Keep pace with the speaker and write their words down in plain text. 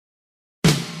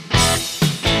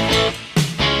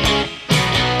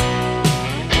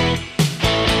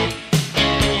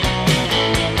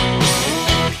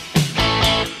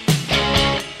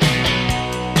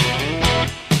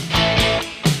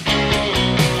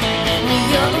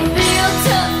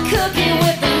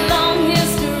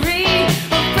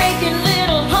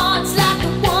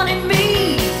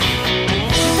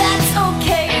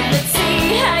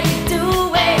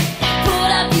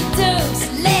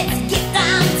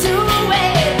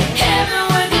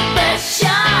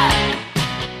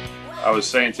was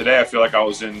saying today, I feel like I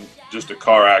was in just a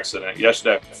car accident.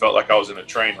 Yesterday, I felt like I was in a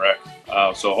train wreck.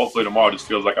 So hopefully tomorrow it just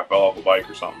feels like I fell off a bike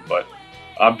or something. But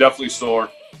I'm definitely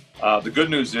sore. The good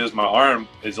news is my arm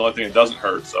is the only thing that doesn't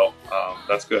hurt, so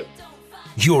that's good.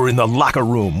 You're in the locker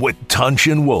room with Tunch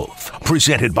and Wolf,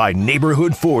 presented by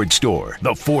Neighborhood Ford Store.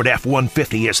 The Ford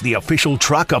F-150 is the official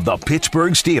truck of the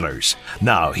Pittsburgh Steelers.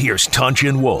 Now, here's Tunch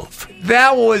and Wolf.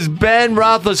 That was Ben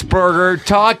Roethlisberger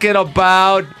talking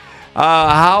about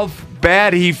how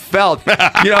bad he felt. The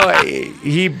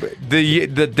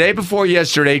day before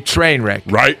yesterday, train wreck.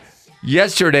 Right.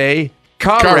 Yesterday,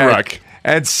 car wreck.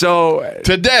 And so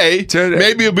today,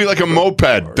 maybe it'll be like a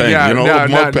moped thing,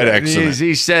 moped accident.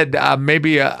 He said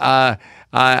maybe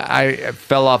I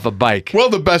fell off a bike. Well,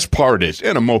 the best part is,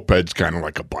 and a moped's kind of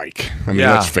like a bike. I mean,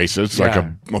 let's face it, it's like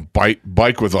a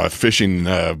bike with a fishing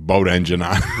boat engine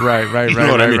on. Right,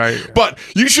 right. But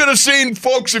you should have seen,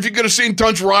 folks, if you could have seen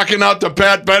Tunch rocking out to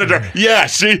Pat Benatar. Yeah,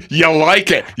 see, you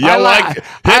like it.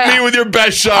 Hit me with your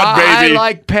best shot, baby. I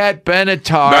like Pat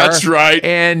Benatar. That's right.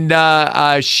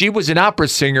 And she was an opera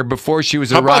singer before she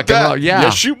was a rock and roll. Yeah,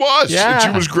 she was. Yeah. And she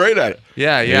was great at it.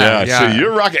 Yeah. So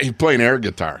you're rocking. He's playing air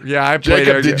guitar. Yeah, I played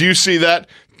Jacob, air did you see that?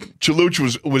 Chaluch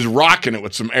was rocking it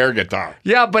with some air guitar.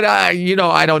 Yeah, but I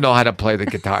don't know how to play the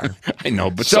guitar. I know,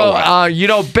 but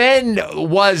Ben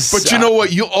was. But you know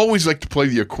what? You always like to play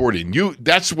the accordion.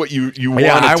 That's what you wanted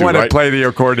to. I want to play the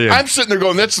accordion. I'm sitting there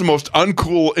going, that's the most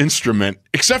uncool instrument,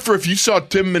 except for if you saw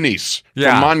Tim Manise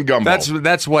from Montgomery.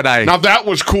 That's what I. Now that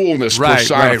was coolness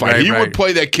personified. Right, he would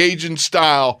play that Cajun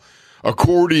style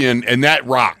accordion, and that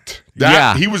rocked.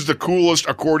 He was the coolest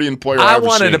accordion player I ever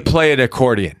wanted seen. to play an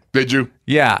accordion. Did you?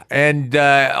 Yeah, and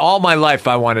all my life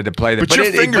I wanted to play that. But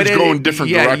your fingers go in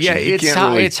different directions. Yeah,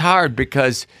 it's hard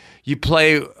because you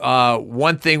play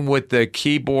one thing with the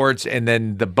keyboards and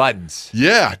then the buttons.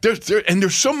 Yeah,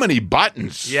 there's so many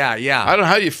buttons. Yeah. I don't know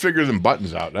how you figure them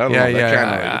buttons out. I don't know.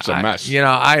 It's a mess.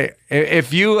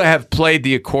 If you have played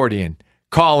the accordion,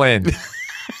 call in.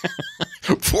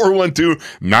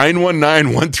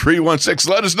 412-919-1316.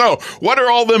 Let us know. What are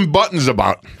all them buttons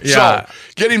about? Yeah. So,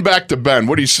 getting back to Ben,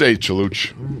 what do you say,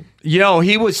 Chaluch?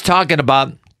 He was talking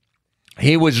about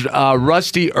he was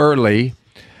rusty early,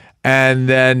 and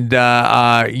then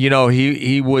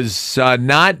he was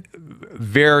not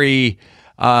very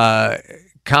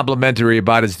complimentary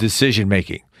about his decision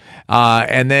making.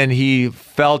 And then he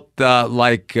felt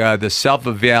like the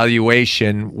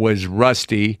self-evaluation was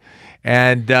rusty.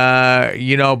 And,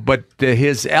 but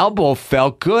his elbow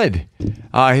felt good.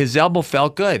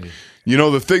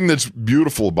 The thing that's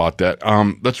beautiful about that,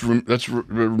 let's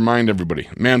remind everybody,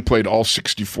 man played all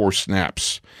 64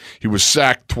 snaps. He was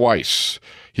sacked twice.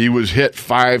 He was hit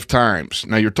 5 times.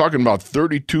 Now, you're talking about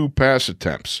 32 pass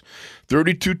attempts.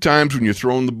 32 times when you're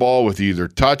throwing the ball with either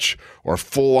touch or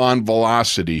full-on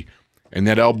velocity. And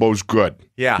that elbow's good.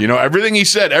 Yeah. Everything he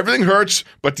said, everything hurts,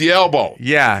 but the elbow.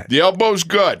 Yeah. The elbow's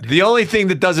good. The only thing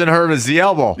that doesn't hurt is the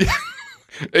elbow.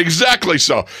 Exactly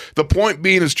so. The point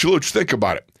being is, Chaluch, think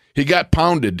about it. He got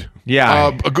pounded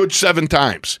a good 7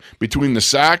 times between the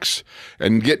sacks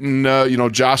and getting,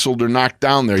 jostled or knocked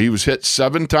down there. He was hit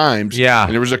 7 times. Yeah.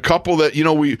 And there was a couple that,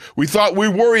 we thought we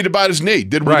worried about his knee.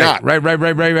 Did we not? Right.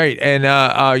 And,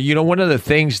 one of the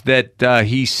things that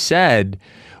he said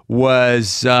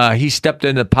was he stepped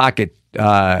in the pocket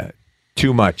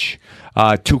too much,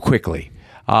 too quickly.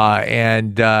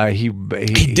 And he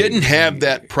didn't have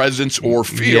that presence or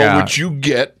feel, which you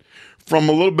get from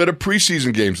a little bit of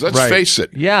preseason games. Let's face it.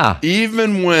 Yeah.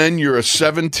 Even when you're a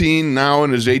 17, now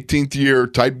in his 18th year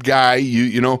type guy,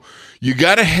 you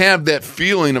got to have that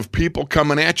feeling of people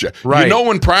coming at you. Right.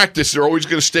 In practice, they're always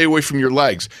going to stay away from your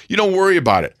legs. You don't worry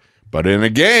about it. But in a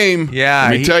game,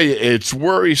 let me tell you, it's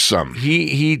worrisome.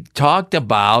 He talked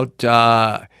about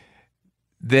that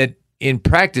in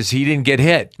practice he didn't get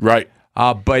hit. Right.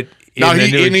 But now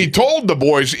he told the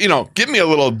boys, give me a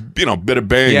little, bit of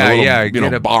bang, a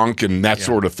little, bonk and that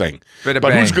sort of thing. But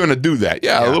who's going to do that?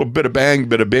 Yeah, a little bit of bang,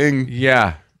 bit of bing.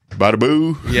 Yeah. Bada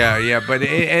boo. Yeah. But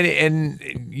and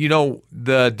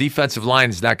the defensive line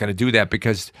is not going to do that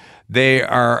because they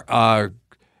are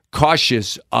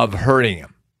cautious of hurting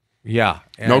him. Yeah.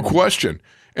 No question.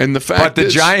 And the fact But the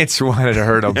Giants wanted to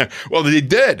hurt him. Well, they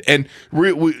did. And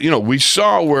we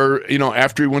saw where,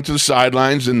 after he went to the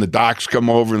sidelines and the docs come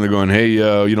over and they're going, hey,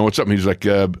 what's up? And he's like,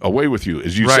 away with you,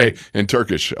 as you say in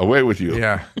Turkish, away with you.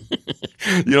 Yeah.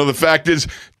 The fact is,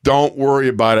 don't worry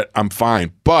about it. I'm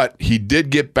fine. But he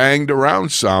did get banged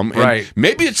around some. And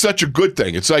maybe it's such a good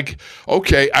thing. It's like,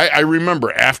 okay, I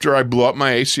remember after I blew up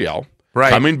my ACL,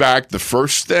 coming back, the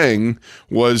first thing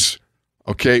was,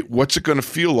 okay, what's it going to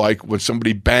feel like when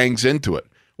somebody bangs into it?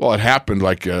 Well, it happened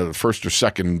like first or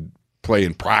second play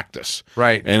in practice.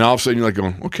 Right. And all of a sudden you're like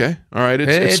going, okay, all right,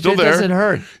 it's still there. It doesn't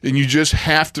hurt. And you just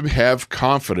have to have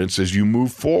confidence as you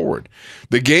move forward.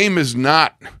 The game is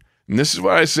not, and this is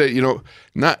what I say,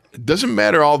 it doesn't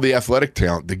matter all the athletic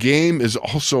talent. The game is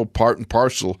also part and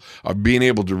parcel of being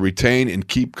able to retain and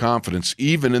keep confidence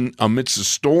even amidst the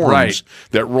storms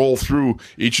that roll through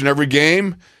each and every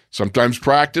game, sometimes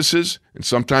practices, and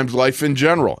sometimes life in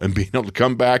general, and being able to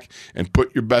come back and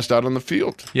put your best out on the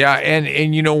field. Yeah, and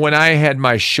when I had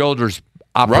my shoulders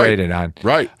operated on,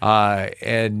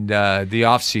 and the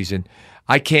off season,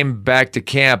 I came back to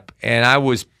camp and I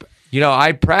was,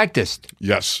 I practiced.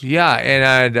 Yes. Yeah,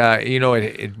 and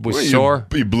it was sore.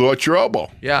 You blew out your elbow.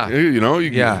 Yeah.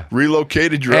 You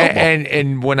relocated your elbow.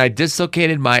 And when I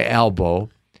dislocated my elbow,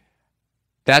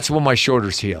 that's when my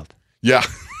shoulders healed. Yeah.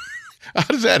 How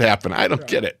does that happen? I don't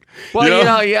get it. Well,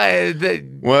 I had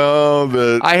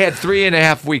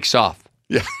 3.5 weeks off.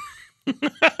 Yeah.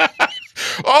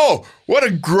 Oh, what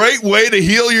a great way to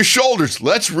heal your shoulders.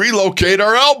 Let's relocate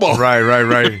our elbow.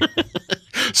 Right.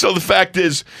 So the fact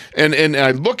is, and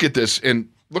I look at this and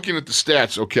looking at the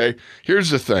stats, okay, here's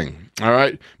the thing, all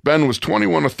right? Ben was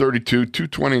 21 of 32,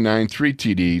 229, 3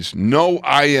 TDs, no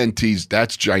INTs.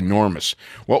 That's ginormous.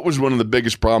 What was one of the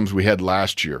biggest problems we had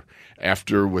last year?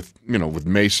 After with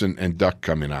Mason and Duck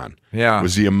coming on,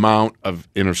 was the amount of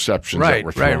interceptions that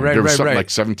were thrown. There was something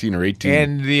like 17 or 18,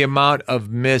 and the amount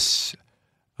of miss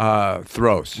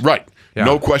throws. Right,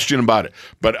 no question about it.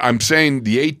 But I'm saying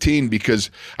the 18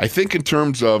 because I think in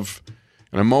terms of,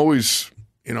 and I'm always,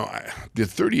 the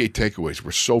 38 takeaways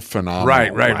were so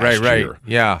phenomenal. Last year.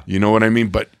 Yeah, you know what I mean.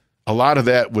 But a lot of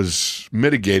that was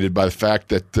mitigated by the fact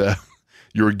that.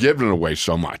 You were giving away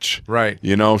so much. Right.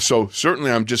 So certainly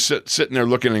I'm just sitting there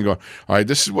looking and going, all right,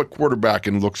 this is what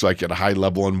quarterbacking looks like at a high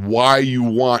level and why you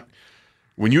want,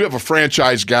 when you have a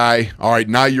franchise guy, all right,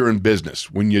 now you're in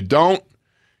business. When you don't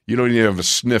even have a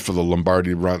sniff of the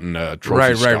Lombardi Run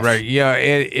trophy stuff. Right. Yeah,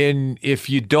 and if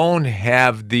you don't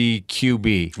have the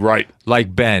QB,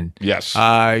 like Ben, yes,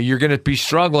 you're going to be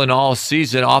struggling all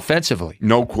season offensively.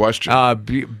 No question.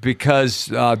 Because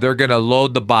they're going to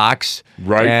load the box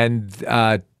and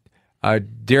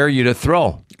dare you to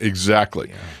throw. Exactly.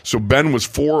 Yeah. So Ben was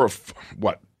 4 of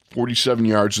 47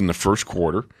 yards in the first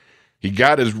quarter. He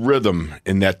got his rhythm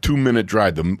in that 2-minute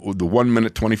drive, the 1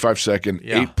 minute, 25-second,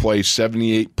 8-play,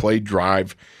 78-play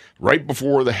drive right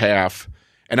before the half.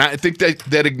 And I think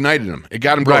that ignited him. It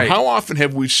got him going. How often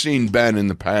have we seen Ben in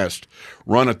the past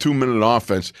run a 2-minute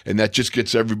offense, and that just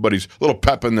gets everybody's little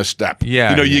pep in the step?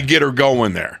 You get her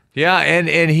going there. Yeah,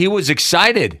 and he was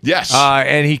excited. Yes.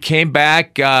 And he came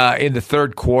back in the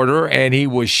third quarter, and he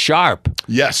was sharp.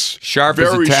 Yes. Sharp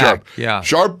Very as attack. Sharp. Yeah.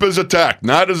 Sharp as attack,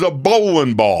 not as a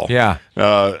bowling ball. Yeah.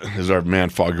 As our man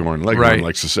Foghorn Leghorn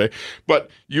likes to say. But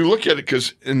you look at it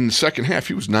because in the second half,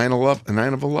 he was 9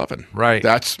 of 11. Right.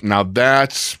 That's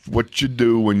what you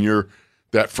do when you're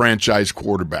that franchise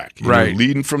quarterback.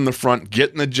 Leading from the front,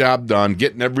 getting the job done,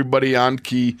 getting everybody on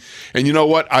key. And you know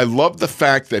what? I love the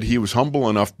fact that he was humble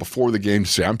enough before the game to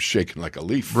say, I'm shaking like a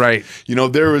leaf. Right.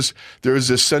 There is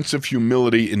this sense of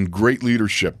humility and great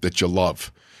leadership that you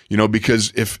love.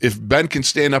 Because if Ben can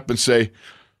stand up and say,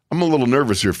 I'm a little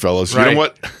nervous here, fellas. You know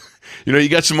what? You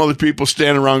got some other people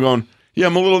standing around going, yeah,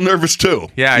 I'm a little nervous too.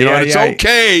 It's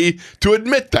okay to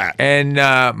admit that. And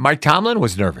Mike Tomlin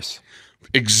was nervous.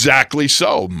 Exactly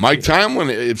so. Mike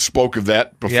Tomlin spoke of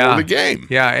that before the game.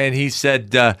 Yeah, and he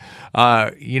said,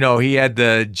 he had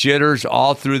the jitters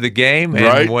all through the game,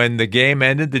 and when the game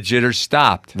ended, the jitters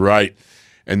stopped. Right.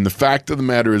 And the fact of the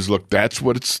matter is, look, that's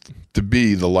what it's to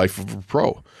be the life of a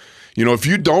pro. If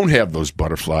you don't have those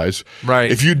butterflies,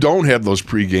 if you don't have those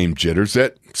pregame jitters,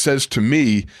 that says to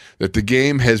me that the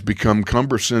game has become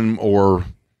cumbersome or,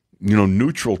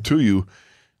 neutral to you.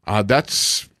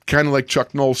 That's kind of like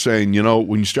Chuck Noll saying,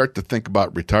 when you start to think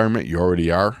about retirement, you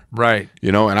already are. Right.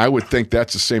 And I would think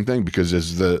that's the same thing because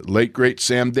as the late, great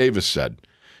Sam Davis said,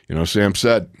 Sam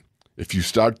said, if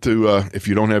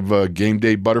you don't have game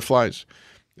day butterflies,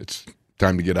 it's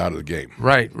time to get out of the game.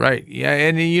 Right. Yeah,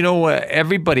 and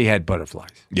everybody had butterflies.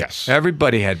 Yes.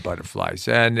 Everybody had butterflies,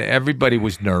 and everybody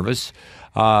was nervous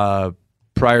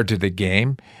prior to the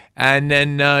game. And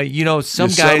then, some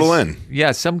guys settle in.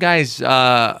 Yeah, some guys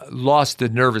lost the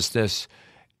nervousness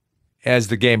as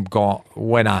the game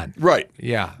went on. Right.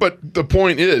 Yeah. But the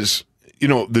point is,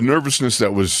 the nervousness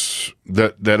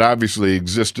that obviously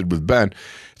existed with Ben,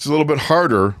 it's a little bit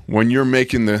harder when you're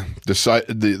making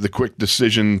the quick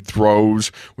decision throws,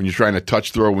 when you're trying to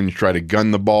touch throw, when you try to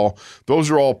gun the ball. Those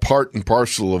are all part and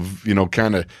parcel of,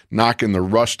 kind of knocking the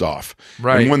rust off.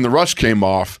 Right. And when the rust came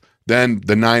off, then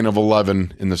the 9 of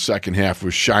 11 in the second half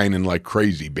was shining like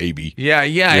crazy, baby. Yeah,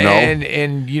 yeah, You know?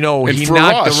 and he for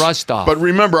knocked us, the rust off. But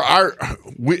remember,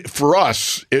 for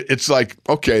us, it's like,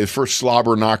 okay, the first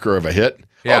slobber knocker of a hit.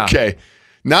 Yeah. Okay,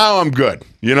 now I'm good.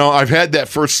 I've had that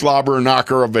first slobber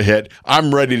knocker of a hit.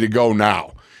 I'm ready to go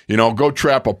now. Go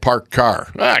trap a parked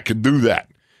car. I could do that.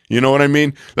 You know what I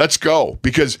mean? Let's go.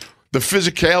 Because the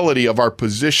physicality of our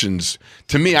positions,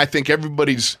 to me, I think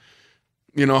everybody's,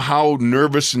 how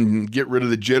nervous and get rid of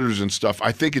the jitters and stuff.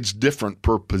 I think it's different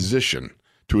per position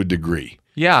to a degree.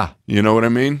 Yeah. You know what I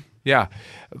mean? Yeah.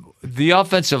 The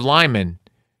offensive linemen,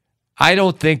 I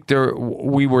don't think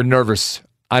we were nervous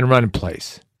on running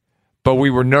plays, but we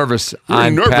were nervous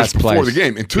on pass before plays. the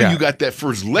game until Yeah. you got that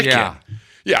first lick Yeah. in.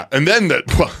 Yeah, and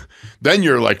then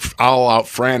you're like all out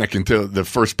frantic until the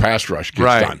first pass rush gets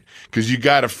Right. done. Because you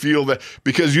got to feel that.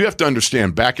 Because you have to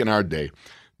understand, back in our day,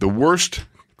 the worst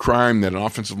crime that an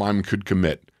offensive lineman could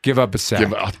commit, Give up a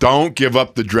sack. don't give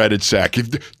up the dreaded sack.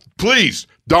 Please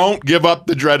don't give up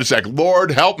the dreaded sack.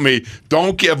 Lord help me,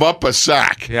 don't give up a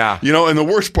sack. Yeah. And the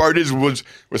worst part was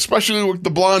especially with the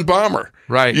blonde bomber.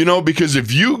 Right. Because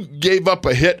if you gave up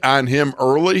a hit on him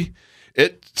early,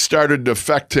 it started to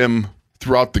affect him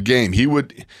throughout the game. He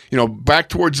would, back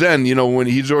towards then, when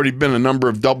he's already been a number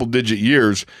of double-digit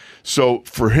years. So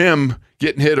for him,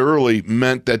 getting hit early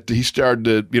meant that he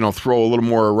started to, throw a little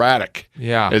more erratic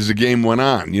as the game went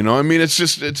on.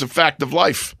 It's a fact of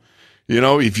life.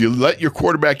 If you let your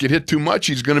quarterback get hit too much,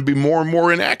 he's going to be more and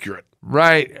more inaccurate.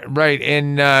 Right.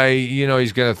 And,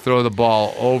 he's going to throw the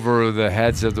ball over the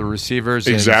heads of the receivers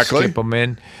Exactly. and skip them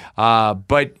in.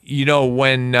 But,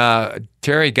 when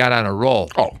Terry got on a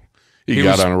roll. Oh, he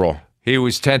got on a roll. He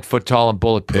was 10 foot tall and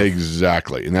bulletproof.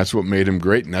 Exactly. And that's what made him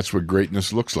great, and that's what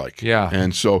greatness looks like. Yeah.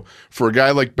 And so for a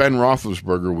guy like Ben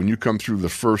Roethlisberger, when you come through the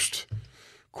first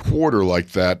quarter like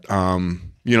that,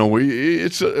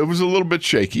 it was a little bit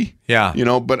shaky. Yeah.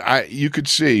 But you could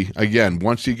see, again,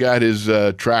 once he got his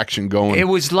traction going. It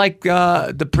was like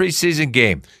the preseason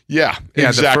game. Yeah, the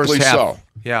exactly first half. so.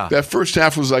 Yeah. That first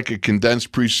half was like a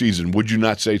condensed preseason. Would you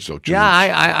not say so, Jim?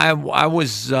 Yeah, I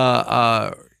was,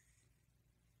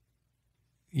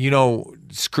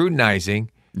 scrutinizing.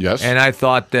 Yes. And I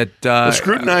thought that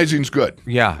scrutinizing's good.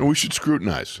 Yeah. And we should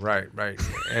scrutinize. Right.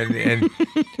 And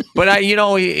but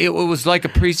it was like a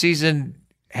preseason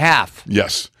half.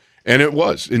 Yes. And it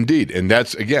was indeed. And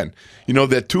that's, again,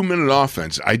 that 2-minute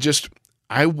offense,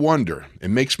 I wonder, it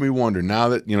makes me wonder now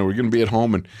that, we're going to be at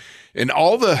home and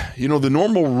all the, the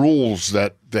normal rules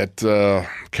that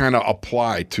kind of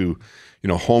apply to,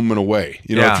 home and away.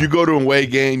 If you go to an away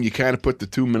game, you kind of put the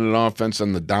 2-minute offense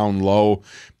on the down low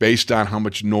based on how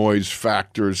much noise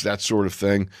factors, that sort of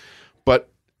thing. But,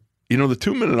 the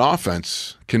 2-minute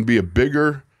offense can be a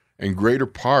bigger and greater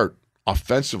part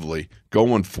offensively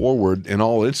going forward in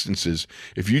all instances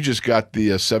if you just got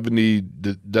the 70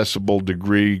 decibel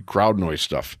degree crowd noise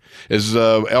stuff. As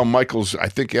Al Michaels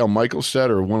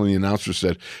said, or one of the announcers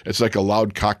said, it's like a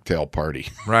loud cocktail party.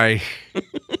 Right.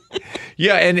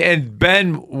 Yeah, and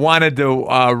Ben wanted to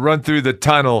run through the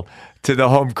tunnel to the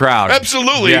home crowd.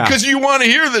 Absolutely, because you want to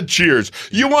hear the cheers.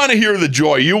 You want to hear the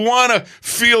joy. You want to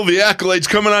feel the accolades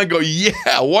coming on and go,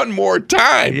 yeah, one more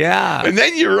time. Yeah. And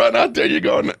then you run out there, you're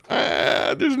going,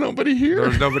 there's nobody here.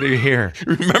 There's nobody here.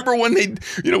 Remember when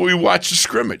we watched the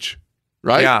scrimmage,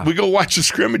 right? Yeah. We go watch the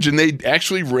scrimmage, and they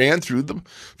actually ran through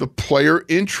the player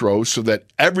intro so that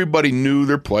everybody knew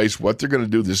their place, what they're going to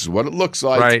do. This is what it looks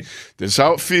like. Right. This is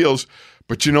how it feels.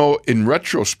 But, in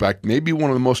retrospect, maybe one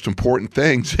of the most important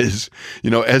things is,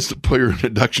 as the player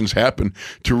introductions happen,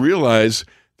 to realize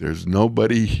there's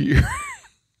nobody here.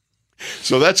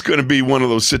 So that's going to be one of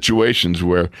those situations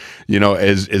where,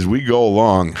 as we go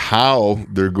along, how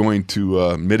they're going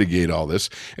to mitigate all this.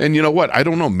 And you know what? I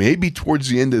don't know. Maybe towards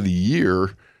the end of the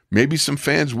year, maybe some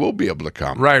fans will be able to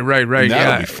come. Right. And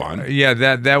that'll be fun. Yeah,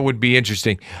 that would be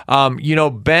interesting.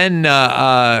 Ben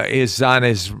is on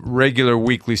his regular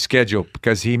weekly schedule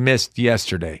because he missed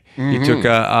yesterday. Mm-hmm. He took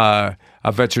a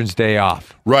Veterans Day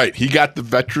off. Right. He got the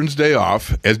Veterans Day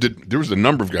off, there was a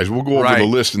number of guys. We'll go over the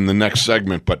list in the next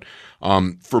segment. But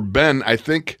for Ben, I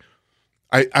think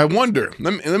I wonder.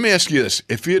 Let me ask you this: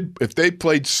 if they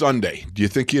played Sunday, do you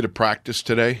think he'd have practiced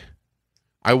today?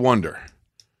 I wonder.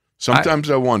 Sometimes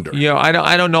I wonder. I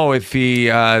don't know if he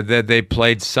that they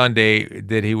played Sunday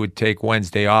that he would take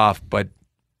Wednesday off, but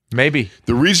maybe.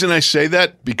 The reason I say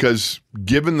that, because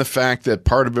given the fact that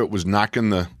part of it was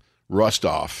knocking the rust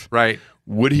off, right?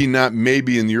 Would he not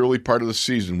maybe in the early part of the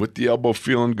season with the elbow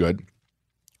feeling good?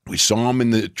 We saw him in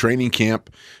the training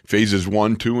camp phases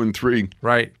 1, 2, and 3.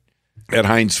 Right. At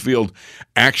Heinz Field,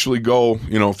 actually go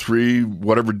 3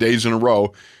 whatever days in a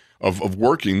row of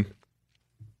working,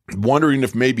 wondering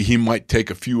if maybe he might take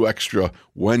a few extra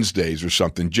Wednesdays or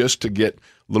something just to get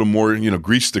a little more,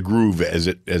 grease the groove, as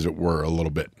it were, a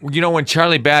little bit. When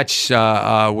Charlie Batch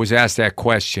was asked that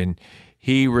question,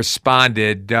 he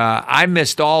responded, I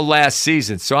missed all last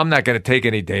season, so I'm not going to take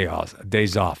any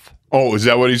days off. Oh, is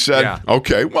that what he said? Yeah.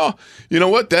 Okay. Well, you know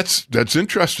what? That's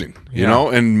interesting.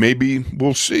 And maybe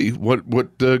we'll see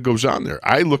what goes on there.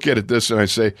 I look at it this and I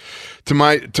say to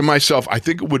myself, I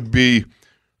think it would be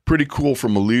pretty cool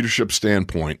from a leadership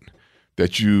standpoint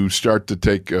that you start to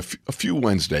take a few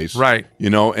Wednesdays, right?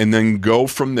 And then go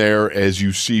from there as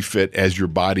you see fit, as your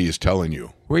body is telling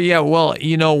you. Well, yeah. Well,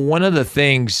 one of the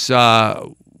things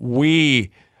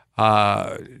we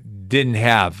didn't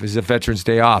have is a Veterans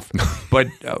Day off. But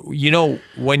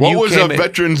when what was a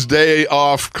Veterans Day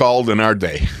off called in our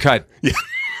day? Cut. Yeah.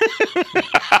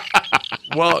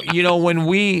 Well, when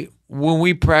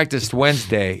we practiced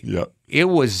Wednesday, it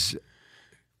was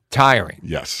tiring.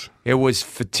 Yes. It was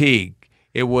fatigue.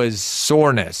 It was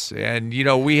soreness, and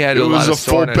we had a lot of soreness. It was a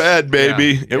full pad,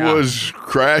 baby. Yeah. It was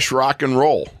crash, rock, and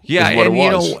roll. Yeah, is what and it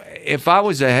was. if I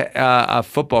was a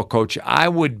football coach, I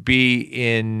would be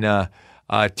in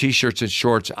t-shirts and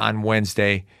shorts on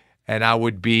Wednesday, and I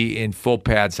would be in full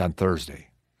pads on Thursday.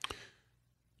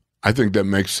 I think that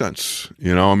makes sense.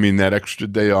 That extra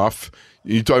day off.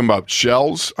 You talking about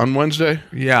shells on Wednesday?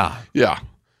 Yeah. Yeah.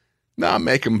 Nah,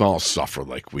 make them all suffer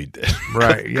like we did.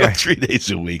 Right. Go 3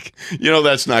 days a week.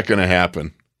 That's not going to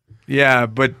happen. Yeah,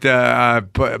 but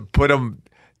put them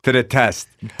to the test.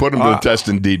 Put them to the test,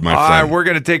 indeed, my friend. All right, we're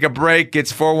going to take a break.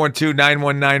 It's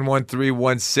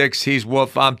 412-919-1316. He's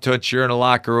Wolf. I'm Toots. You're in the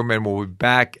locker room, and we'll be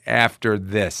back after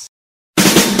this.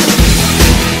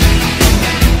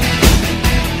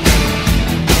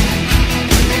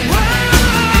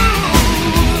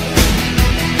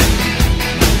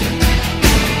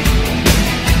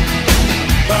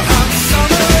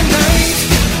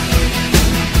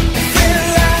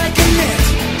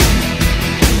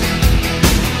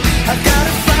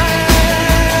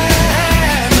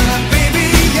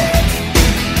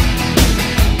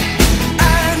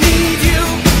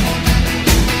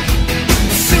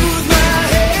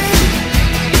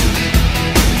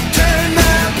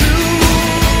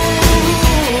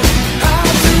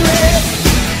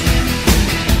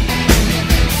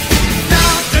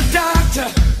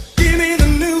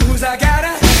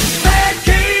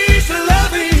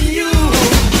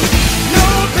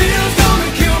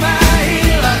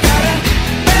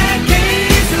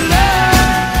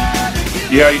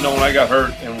 Yeah, when I got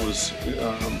hurt and was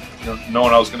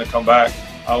knowing I was going to come back,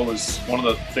 one of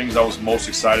the things I was most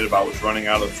excited about was running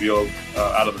out of the field,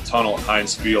 out of the tunnel at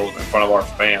Heinz Field in front of our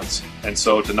fans. And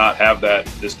so to not have that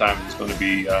this time is going to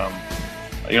be, I'm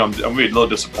going to be a little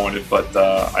disappointed, but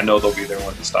I know they'll be there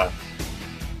one this time.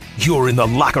 You're in the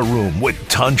locker room with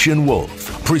Tunch and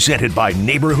Wolf, presented by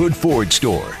Neighborhood Ford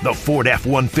Store. The Ford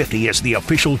F-150 is the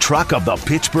official truck of the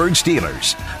Pittsburgh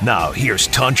Steelers. Now here's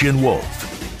Tunch and Wolf.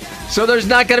 So there's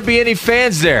not going to be any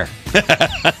fans there.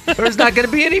 There's not going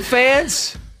to be any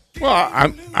fans. Well,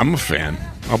 I'm a fan.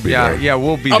 I'll be there. Yeah,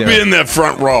 we'll be there. there. I'll be in that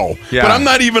front row. Yeah. But I'm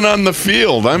not even on the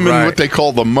field. I'm in what they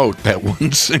call the moat, that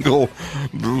one single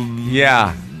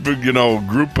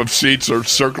group of seats are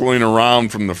circling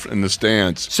around in the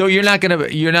stands. So you're not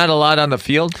allowed on the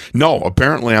field? No,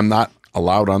 apparently I'm not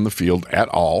allowed on the field at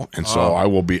all, and so I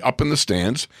will be up in the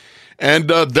stands. And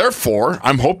therefore,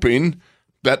 I'm hoping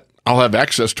that I'll have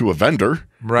access to a vendor,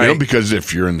 right? Because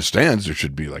if you're in the stands, there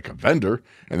should be like a vendor,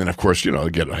 and then of course, you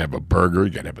got to have a burger, you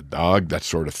got to have a dog, that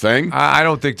sort of thing. I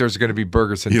don't think there's going to be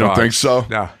burgers and dogs. You don't think so?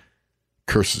 No.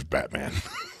 Curses Batman.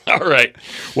 All right.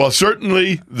 Well,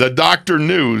 certainly the doctor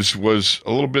news was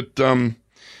a little bit.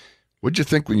 What'd you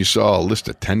think when you saw a list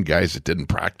of 10 guys that didn't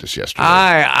practice yesterday?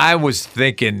 I was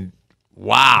thinking,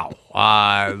 wow.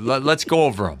 Let's go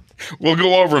over them. We'll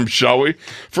go over them, shall we?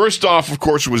 First off, of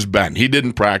course, was Ben. He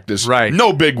didn't practice. Right.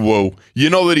 No big woo.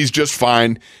 You know that he's just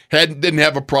fine. Didn't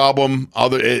have a problem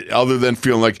other than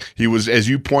feeling like he was, as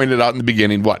you pointed out in the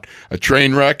beginning, a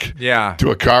train wreck? Yeah.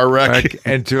 To a car wreck?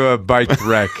 And to a bike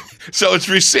wreck. So it's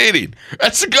receding.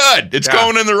 That's good. It's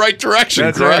going in the right direction,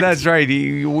 correct? Right, that's right.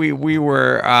 We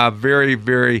were very,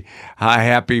 very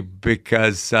happy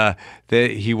because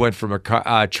he went from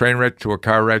a train wreck to a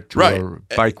car wreck to a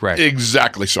bike wreck.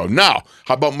 Exactly so. Now,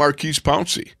 how about Marquise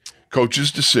Pouncey? Coach's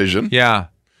decision. Yeah.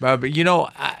 But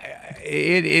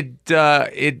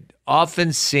it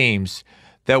often seems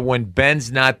that when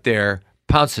Ben's not there,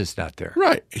 Pouncey's not there.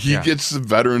 Right. He gets the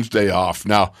Veterans Day off.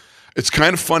 Now, it's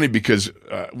kind of funny because,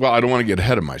 I don't want to get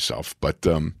ahead of myself, but,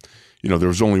 there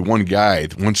was only one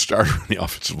starter on the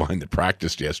offensive line that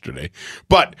practiced yesterday.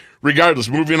 But regardless,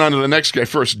 moving on to the next guy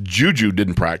first, Juju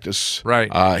didn't practice.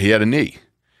 Right. He had a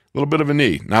little bit of a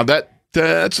knee. Now that's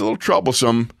a little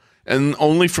troublesome, and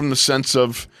only from the sense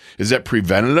of, is that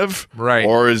preventative? Right.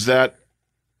 Or is that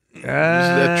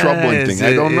troubling thing?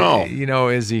 I don't know.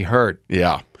 Is he hurt?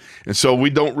 Yeah. And so we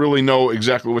don't really know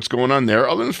exactly what's going on there,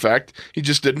 other than the fact he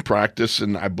just didn't practice,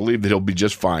 and I believe that he'll be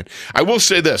just fine. I will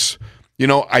say this.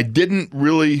 I didn't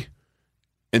really,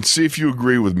 and see if you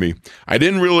agree with me, I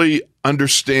didn't really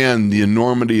understand the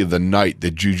enormity of the night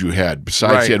that Juju had.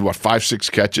 Besides, he had,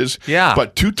 5-6 catches? Yeah.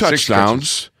 But 2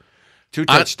 touchdowns. 2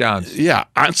 touchdowns.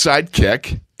 Onside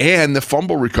kick and the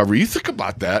fumble recovery. You think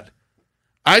about that.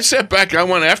 I sat back, I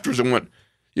went afterwards and went,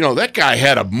 that guy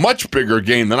had a much bigger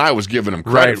game than I was giving him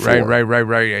credit for.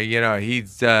 Right.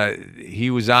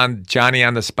 He was on Johnny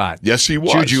on the spot. Yes, he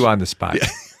was. Juju on the spot. Yeah.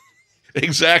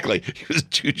 Exactly. He was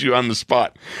Juju on the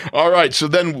spot. All right, so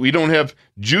then we don't have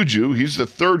Juju. He's the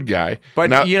third guy.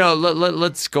 But,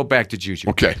 let's go back to Juju.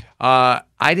 Okay. I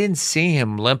didn't see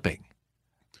him limping.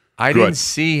 I didn't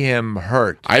see him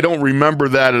hurt. I don't remember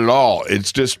that at all.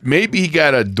 It's just maybe he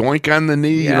got a doink on the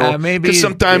knee. Maybe. Because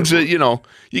sometimes, you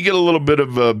get a little bit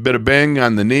of bang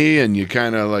on the knee, and you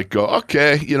kind of like go,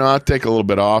 okay, I'll take a little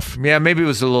bit off. Yeah, maybe it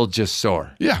was a little just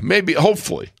sore. Yeah, maybe.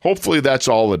 Hopefully that's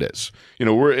all it is.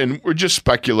 We're just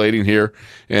speculating here,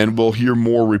 and we'll hear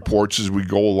more reports as we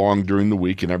go along during the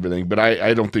week and everything. But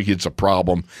I don't think it's a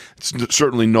problem.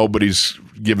 Certainly nobody's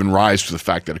given rise to the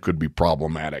fact that it could be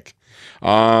problematic.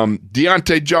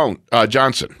 Deontay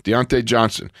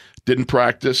Johnson didn't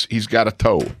practice. He's got a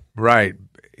toe. Right.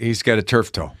 He's got a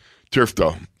turf toe.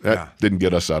 That didn't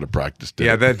get us out of practice, did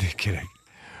it? That kidding.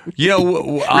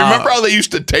 Remember how they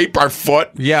used to tape our foot?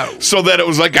 Yeah. So that it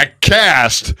was like a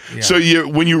cast. Yeah. So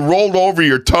when you rolled over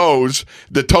your toes,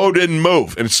 the toe didn't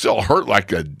move, and it still hurt like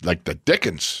the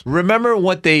dickens. Remember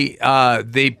what they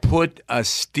put a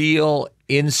steel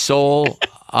insole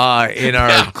in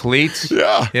our cleats,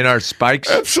 in our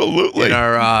spikes, absolutely, in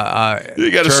our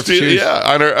you got to steal, shoes.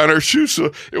 on our shoes.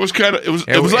 So it was kind of it was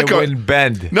like it wouldn't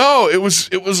bend. No, it was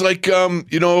like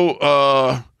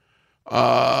the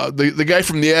guy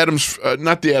from the Addams,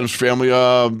 not the Addams Family,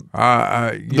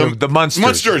 the Munsters.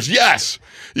 Munsters, yes.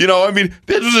 This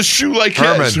was a shoe like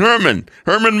his. Herman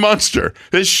Munster.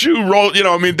 His shoe rolled.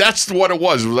 That's what it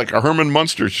was. It was like a Herman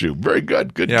Munster shoe. Very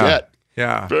good. Good get.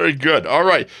 Yeah. Very good. All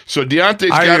right. So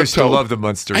Deontay's got a toe. I used to love the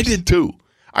Munsters. I did too.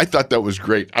 I thought that was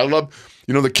great. I love,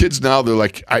 the kids now, they're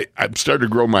like, I'm starting to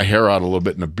grow my hair out a little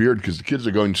bit in the beard because the kids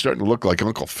are starting to look like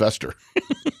Uncle Fester.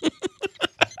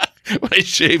 When I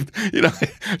shaved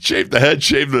the head,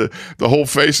 shaved the whole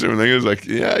face and everything. It was like,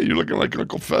 yeah, you're looking like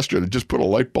Uncle Fester. They just put a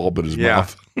light bulb in his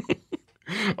mouth.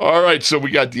 All right. So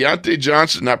we got Deontay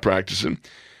Johnson not practicing.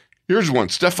 Here's one.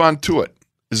 Stephon Tuitt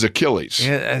is Achilles.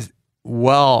 Yeah,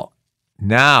 well,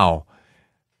 now,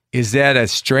 is that a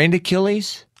strained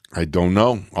Achilles? I don't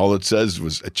know. All it says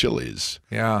was Achilles.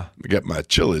 Yeah. I got my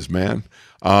Achilles, man.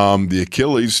 The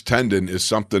Achilles tendon is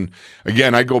something,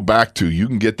 again, I go back to, you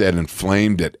can get that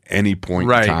inflamed at any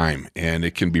point in time, and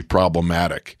it can be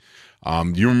problematic.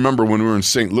 You remember when we were in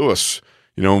St. Louis,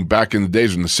 back in the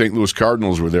days when the St. Louis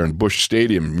Cardinals were there in Busch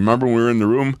Stadium. Remember when we were in the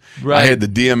room? Right. I had the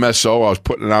DMSO. I was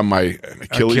putting it on my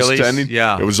Achilles tendon.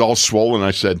 Yeah. It was all swollen. I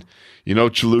said,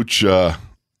 Chaluch,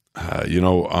 I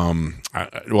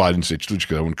didn't say Chaluch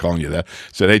because I wasn't calling you that. I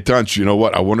said, hey, Tunch, you know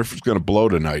what? I wonder if it's going to blow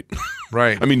tonight.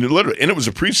 Right. I mean, literally, and it was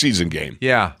a preseason game.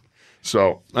 Yeah.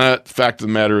 So, fact of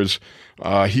the matter is,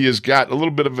 he has got a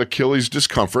little bit of Achilles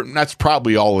discomfort, and that's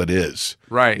probably all it is.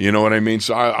 Right. You know what I mean?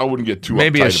 So I wouldn't get too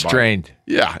maybe uptight a strained. about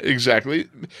it. Yeah, exactly.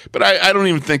 But I don't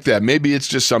even think that. Maybe it's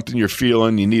just something you're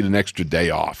feeling. You need an extra day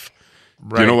off.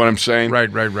 Right. You know what I'm saying? Right.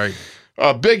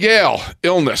 Big Al,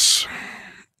 illness.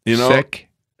 Sick?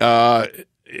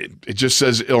 It just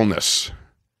says illness.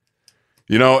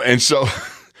 And so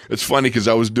it's funny because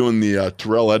I was doing the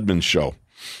Terrell Edmonds show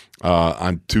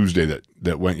on Tuesday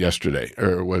that went yesterday.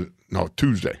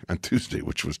 Tuesday. On Tuesday,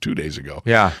 which was 2 days ago.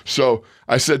 Yeah. So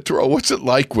I said, Terrell, what's it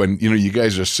like when, you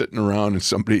guys are sitting around and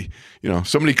somebody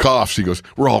coughs. He goes,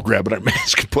 we're all grabbing our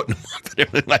mask and putting them on and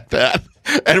everything like that.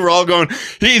 And we're all going,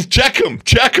 check him.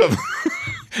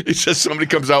 He says somebody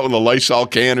comes out with a Lysol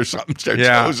can or something, starts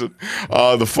hosing.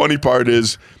 The funny part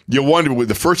is you wonder what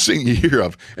the first thing you hear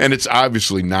of, and it's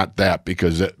obviously not that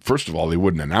because, first of all, they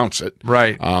wouldn't announce it.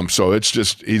 Right. So it's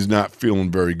just he's not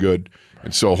feeling very good.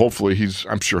 And so hopefully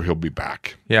I'm sure he'll be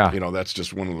back. Yeah. That's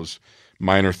just one of those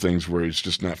minor things where he's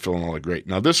just not feeling all that great.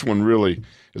 Now, this one really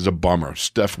is a bummer.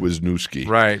 Steph Wisniewski,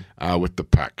 Right. with the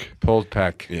pec. Pulled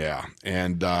pec. Yeah,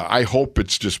 and I hope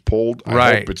it's just pulled. I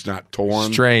Right. hope it's not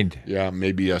torn. Strained. Yeah,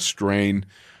 maybe a strain.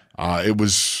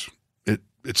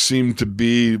 It seemed to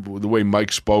be the way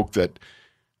Mike spoke that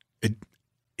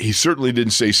he certainly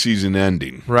didn't say season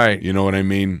ending. Right. You know what I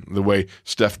mean? The way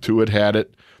Steph Tuitt had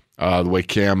it, the way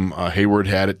Cam Hayward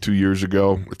had it 2 years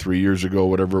ago or 3 years ago,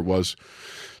 whatever it was.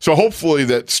 So hopefully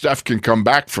that Steph can come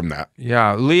back from that.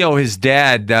 Yeah. Leo, his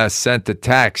dad, sent a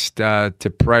text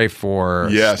to pray for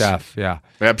Yes. Steph. Yeah.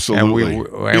 Absolutely.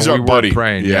 And He's we our were buddy.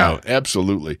 praying, yeah, yeah.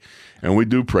 absolutely. And we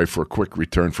do pray for a quick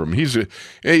return from him.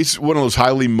 He's one of those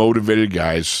highly motivated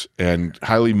guys, and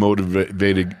highly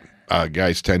motivated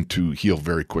guys tend to heal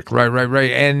very quickly.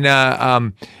 Right.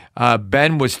 And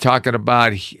Ben was talking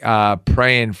about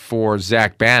praying for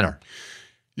Zach Banner.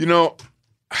 You know,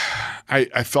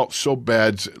 I felt so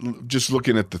bad just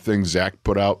looking at the things Zach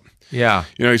put out. Yeah.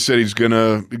 You know, he said he's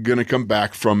gonna come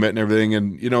back from it and everything,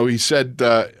 and you know, he said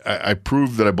I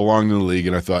proved that I belonged in the league,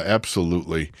 and I thought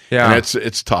absolutely, Yeah. And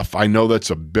it's tough. I know that's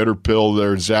a bitter pill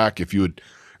there, Zach. If you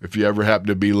ever happen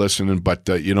to be listening, but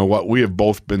you know what, we have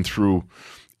both been through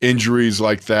injuries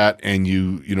like that, and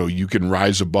you know you can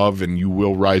rise above, and you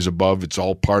will rise above. It's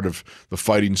all part of the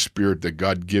fighting spirit that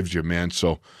God gives you, man.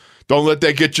 So. Don't let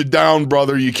that get you down,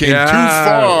 brother. You came too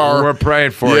far. We're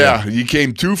praying for you. Yeah, you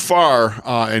came too far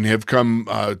and have come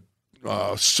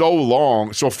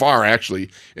so far,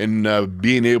 actually, in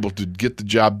being able to get the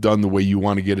job done the way you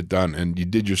want to get it done. And you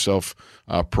did yourself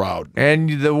proud.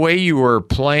 And the way you were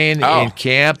playing in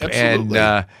camp, absolutely.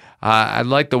 and I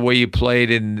like the way you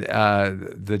played in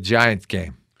the Giants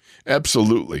game.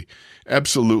 Absolutely. I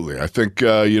think,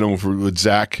 with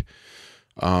Zach,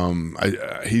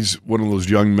 he's one of those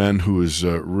young men who has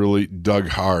really dug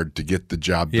hard to get the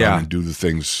job done and do the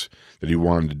things that he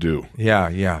wanted to do.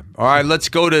 Yeah. All right, let's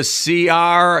go to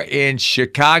CR in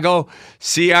Chicago.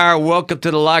 CR, welcome to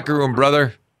the locker room,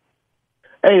 brother.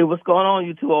 Hey, what's going on,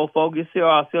 you two old folks? It's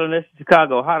CR, still in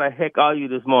Chicago. How the heck are you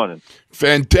this morning?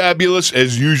 Fantabulous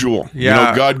as usual. Yeah. You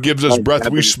know, God gives us breath,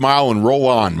 we smile and roll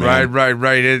on, man.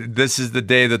 Right. This is the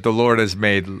day that the Lord has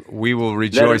made. We will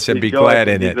rejoice and be glad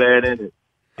in it.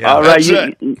 Yeah. All right.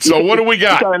 That's it. So what do we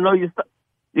got? You gotta know your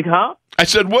huh? I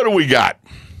said, what do we got?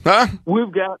 Huh?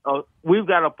 We've got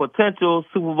a potential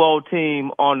Super Bowl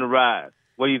team on the rise.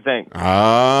 What do you think?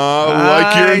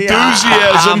 Like your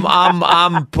enthusiasm.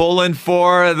 I'm pulling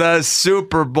for the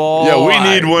Super Bowl. Yeah, we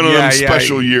need one of them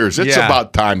special years. It's yeah.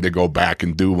 about time to go back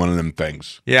and do one of them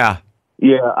things. Yeah.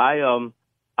 Yeah,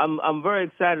 I'm very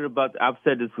excited about. I've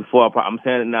said this before. I'm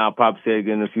saying it now. I'll probably say it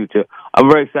again in the future. I'm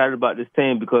very excited about this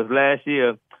team because last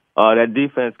year that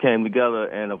defense came together,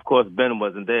 and of course Ben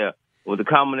wasn't there. With the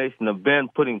combination of Ben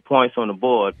putting points on the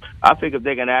board, I think if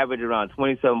they can average around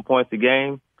 27 points a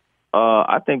game,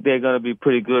 I think they're going to be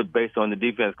pretty good based on the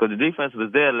defense. Because the defense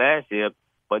was there last year,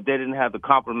 but they didn't have the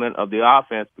complement of the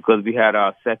offense because we had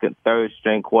our second, third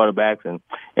string quarterbacks and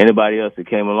anybody else that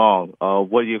came along.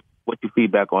 What's your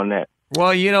feedback on that?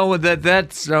 Well, you know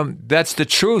that's the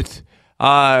truth.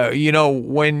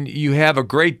 When you have a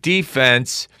great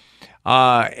defense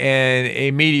and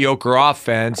a mediocre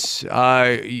offense,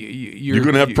 you're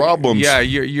going to have problems. Yeah,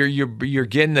 you're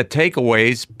getting the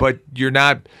takeaways, but you're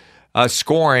not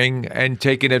scoring and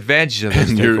taking advantage of those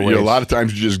and takeaways. a lot of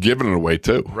times you're just giving it away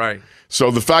too. Right.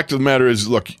 So the fact of the matter is,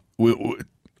 look,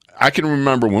 I can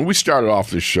remember when we started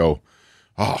off this show,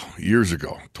 years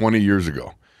ago, 20 years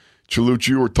ago. Chaluch,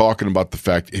 you were talking about the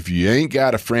fact if you ain't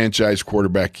got a franchise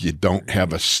quarterback, you don't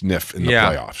have a sniff in the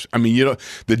playoffs. I mean,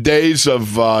 the days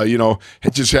of,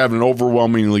 just having an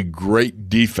overwhelmingly great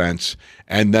defense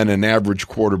and then an average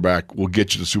quarterback will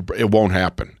get you to Super. It won't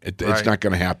happen. It's not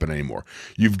going to happen anymore.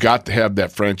 You've got to have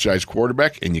that franchise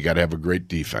quarterback, and you got to have a great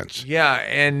defense. Yeah,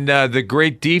 and the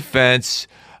great defense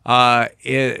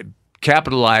it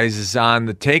capitalizes on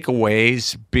the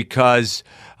takeaways because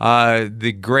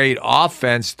the great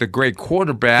offense, the great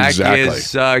quarterback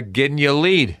is getting you a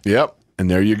lead. Yep, and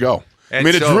there you go. And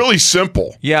it's really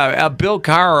simple. Yeah, Bill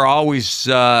Carr always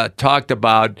talked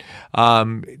about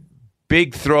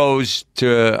big throws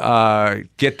to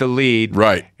get the lead.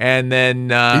 Right. And then he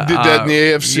did that in the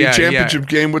AFC Championship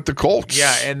game with the Colts.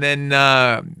 Yeah, and then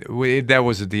that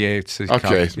wasn't the AFC Cup.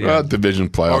 Okay, division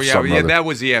playoffs. Oh, yeah, that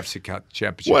was the AFC Cup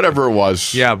Championship. Whatever it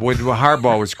was. Yeah, when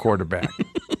Harbaugh was quarterback.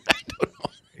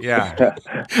 Yeah.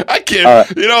 I can't.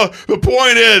 The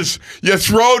point is you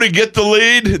throw to get the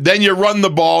lead, then you run the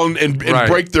ball and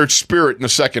break their spirit in the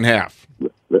second half.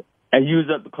 And use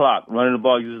up the clock. Running the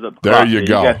ball uses up the clock. There you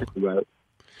go.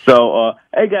 So,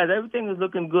 hey, guys, everything is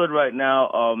looking good right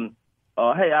now.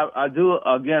 Hey, I do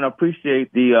again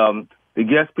appreciate the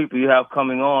guest people you have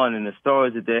coming on and the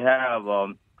stories that they have.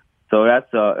 So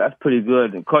that's pretty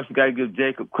good. And of course, you got to give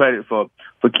Jacob credit for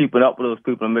keeping up with those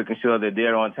people and making sure they're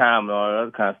there on time and all that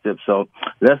other kind of stuff. So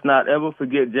let's not ever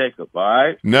forget Jacob. All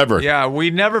right? Never. Yeah, we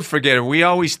never forget him. We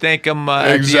always thank him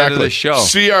at the end of the show.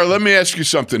 CR, let me ask you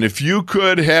something. If you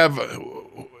could have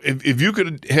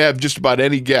just about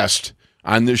any guest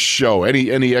on this show,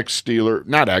 any ex-Steeler,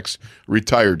 not ex,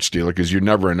 retired Steeler, because you're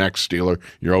never an ex-Steeler,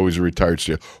 you're always a retired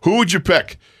Steeler. Who would you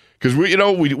pick? Because we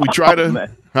try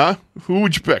to, huh? Who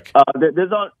would you pick?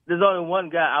 There's only one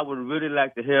guy I would really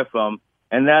like to hear from,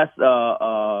 and that's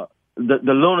the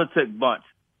lunatic bunch,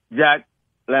 Jack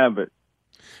Lambert.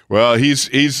 Well, he's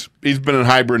been in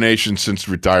hibernation since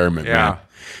retirement. Yeah. Man.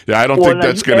 Yeah, I don't think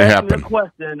that's going to happen. Me a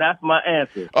question, that's my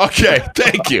answer. Okay,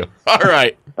 thank you. All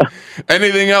right.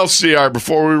 Anything else, CR,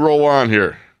 before we roll on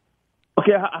here?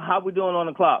 Okay, how we doing on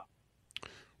the clock?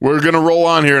 We're going to roll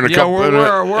on here in a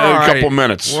couple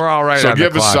minutes. We're all right. So on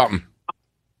give the us clock. something.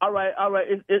 All right.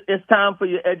 It's time for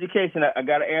your education. I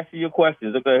got to answer your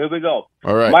questions. Okay, here we go.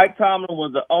 All right. Mike Tomlin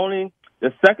was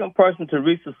the second person to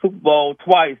reach the Super Bowl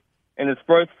twice in his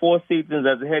first 4 seasons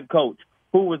as a head coach.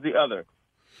 Who was the other?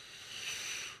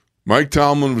 Mike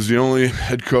Tomlin was the only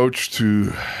head coach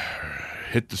to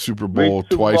hit the Super Bowl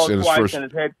twice in his first.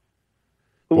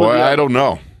 Boy, I don't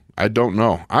know.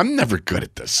 I'm never good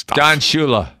at this stuff. Don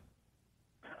Shula.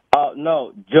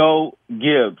 No, Joe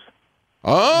Gibbs.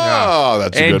 Oh,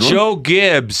 that's a good one. And Joe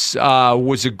Gibbs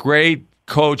was a great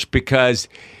coach because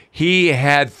he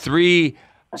had 3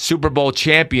 Super Bowl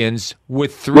champions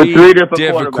with three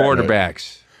different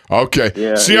quarterbacks. Okay.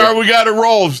 Yeah, CR, we got to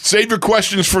roll. Save your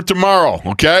questions for tomorrow,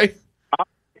 okay?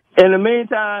 In the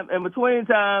meantime, in between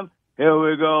time, here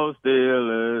we go,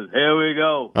 Steelers. Here we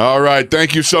go. All right.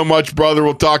 Thank you so much, brother.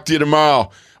 We'll talk to you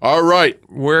tomorrow. All right.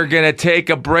 We're going to take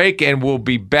a break, and we'll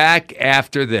be back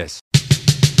after this.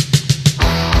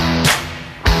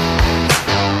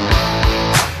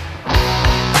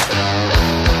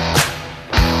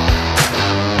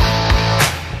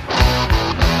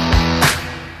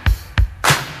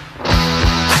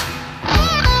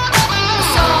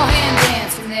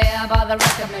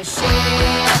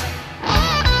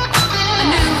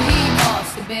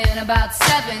 About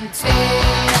 17, he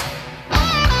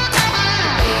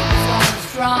was going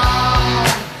strong,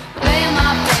 playing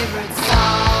my favorite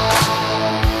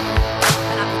song,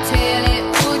 and I could tell it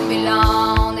wouldn't be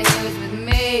long that he was with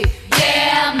me,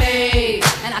 yeah me,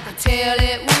 and I could tell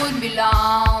it wouldn't be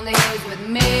long that he was with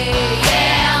me,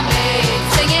 yeah me,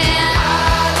 singing I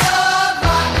love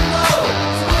rock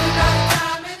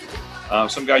and roll.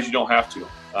 Some guys you don't have to.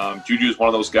 Juju is one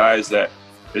of those guys that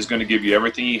is going to give you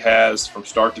everything he has from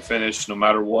start to finish, no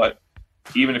matter what.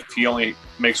 Even if he only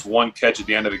makes one catch at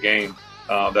the end of the game,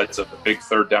 that's a big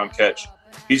third down catch.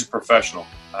 He's a professional,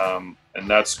 and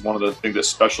that's one of the things that's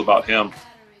special about him.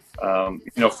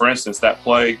 For instance, that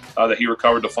play that he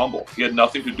recovered the fumble, he had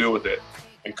nothing to do with it.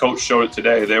 And Coach showed it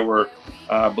today. There were,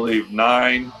 I believe,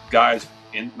 9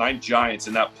 Giants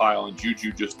in that pile, and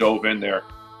Juju just dove in there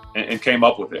and came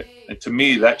up with it. And to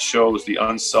me, that shows the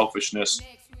unselfishness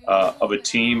of a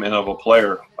team and of a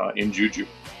player in Juju.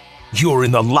 You're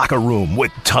in the locker room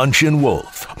with Tunch and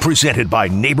Wolf, presented by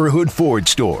Neighborhood Ford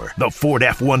Store. The Ford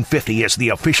F-150 is the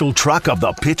official truck of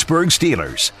the Pittsburgh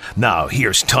Steelers. Now,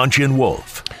 here's Tunch and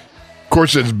Wolf. Of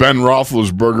course, it's Ben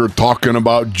Roethlisberger talking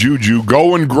about Juju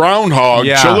going groundhog.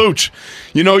 Yeah. Salute.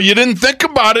 You didn't think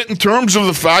about it in terms of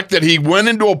the fact that he went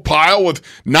into a pile with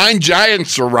 9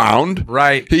 Giants around.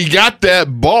 Right. He got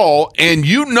that ball, and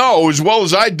as well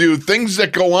as I do, things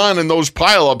that go on in those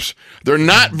pileups, they're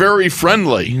not very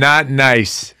friendly. Not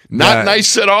nice. Not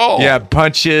nice at all. Yeah,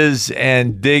 punches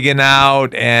and digging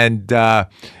out and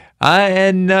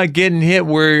getting hit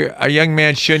where a young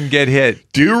man shouldn't get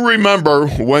hit. Do you remember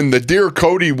when the dear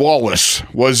Cody Wallace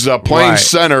was playing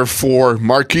center for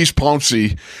Marquise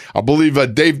Pouncey? I believe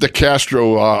Dave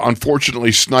DeCastro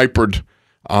unfortunately sniped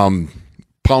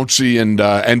Pouncey and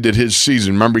ended his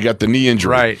season. Remember, he got the knee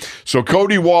injury. Right. So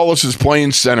Cody Wallace is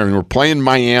playing center, and we're playing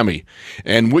Miami.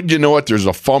 And wouldn't you know it, there's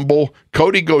a fumble.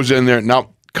 Cody goes in there. Now,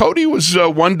 Cody was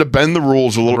one to bend the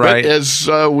rules a little bit, as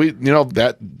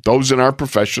that those in our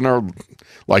profession are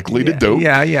likely to do.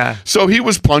 Yeah. So he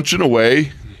was punching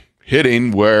away,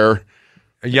 hitting where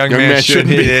a young man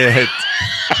shouldn't hit.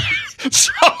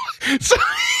 So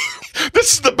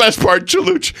this is the best part,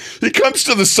 Chaluch. He comes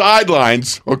to the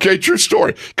sidelines. Okay, true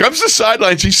story. Comes to the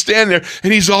sidelines. He's standing there,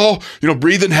 and he's all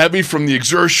breathing heavy from the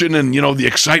exertion and the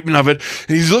excitement of it.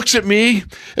 And he looks at me,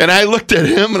 and I looked at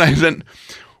him, and I said,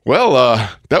 well,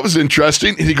 that was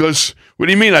interesting. And he goes, what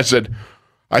do you mean? I said,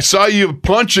 I saw you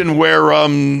punching where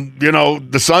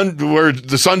the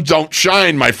sun don't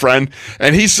shine, my friend.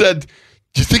 And he said,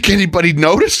 do you think anybody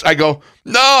noticed? I go,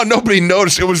 no, nobody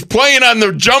noticed. It was playing on the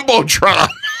Jumbotron.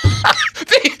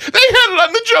 they had it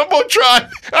on the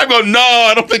Jumbotron. I go, no,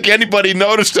 I don't think anybody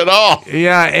noticed at all.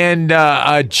 Yeah,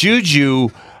 and Juju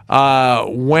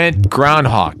went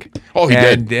groundhog. Oh, he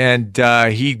did. And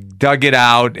he dug it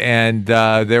out, and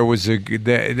that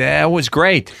was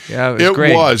great. Yeah, it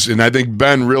was, and I think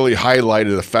Ben really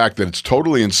highlighted the fact that it's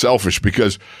totally unselfish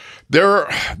because there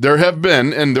have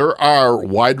been and there are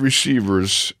wide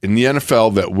receivers in the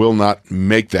NFL that will not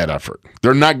make that effort.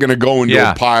 They're not going to go into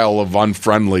a pile of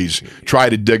unfriendlies, try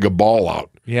to dig a ball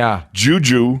out. Yeah.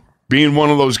 Juju being one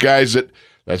of those guys that,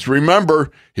 let's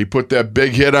remember, he put that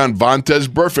big hit on Vontaze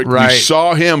Burfict. Right. We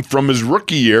saw him from his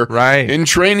rookie year in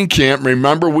training camp.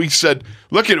 Remember, we said,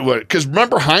 look at what, because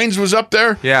remember Hines was up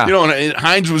there? Yeah. And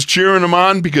Hines was cheering him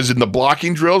on because in the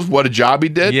blocking drills, what a job he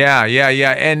did. Yeah.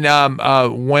 And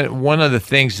one of the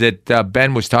things that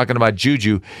Ben was talking about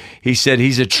Juju, he said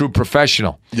he's a true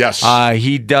professional. Yes.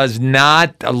 He does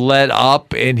not let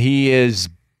up, and he is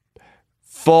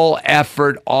full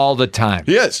effort all the time.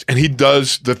 Yes, and he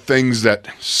does the things that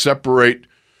separate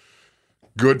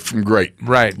good from great.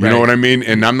 Right. You know what I mean?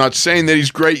 And I'm not saying that he's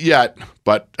great yet,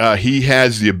 but he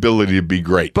has the ability to be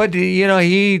great. But,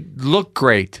 he looked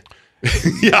great.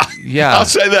 Yeah. I'll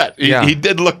say that. He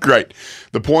did look great.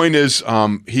 The point is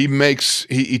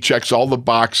he checks all the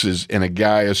boxes in a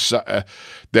guy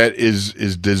that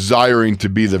is desiring to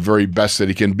be the very best that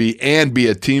he can be and be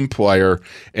a team player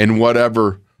in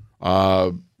whatever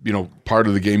part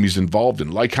of the game he's involved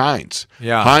in, like Hines.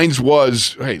 Yeah. Hines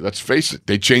was, hey, let's face it,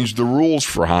 they changed the rules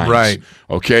for Hines. Right.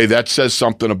 Okay, that says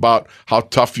something about how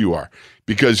tough you are.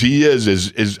 Because he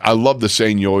is I love the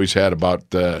saying you always had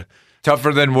about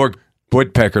tougher than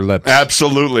woodpecker lips.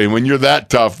 Absolutely. When you're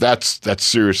that tough, that's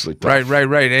seriously tough.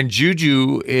 Right. And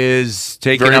Juju is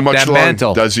taking Very up much that long.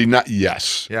 mantle. Does he not?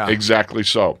 Yes. Yeah. Exactly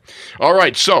so. All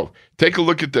right, so take a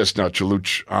look at this now,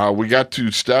 Chaluch. We got to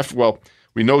Steph. Well,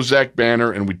 we know Zach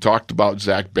Banner, and we talked about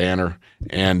Zach Banner,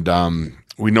 and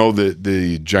we know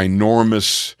the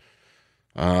ginormous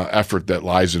effort that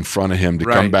lies in front of him to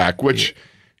come back, which,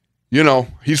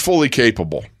 he's fully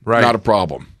capable. Right. Not a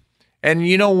problem. And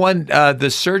the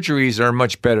surgeries are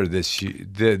much better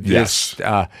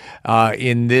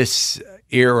in this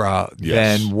era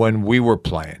than when we were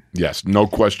playing. Yes, no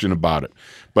question about it.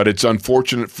 But it's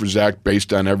unfortunate for Zach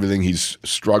based on everything he's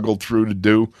struggled through to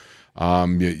do.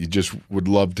 You just would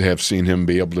love to have seen him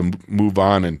be able to move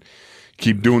on and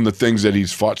keep doing the things that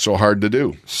he's fought so hard to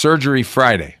do. Surgery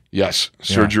Friday. Yes,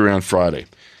 surgery on Friday.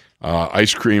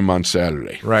 Ice cream on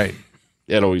Saturday. Right.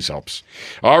 It always helps.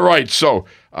 All right, so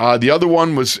the other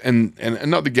one was, and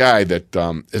another guy that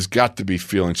has got to be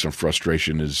feeling some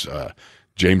frustration is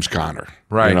James Conner.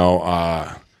 Right.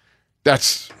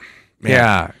 That's, man.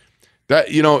 Yeah. That,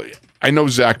 I know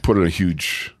Zach put in a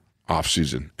huge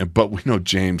offseason, but we know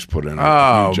James put in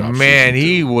a huge offseason. Oh, man,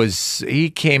 he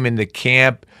came into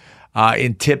camp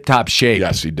in tip-top shape.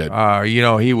 Yes, he did.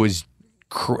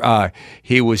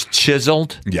 He was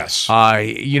chiseled. Yes.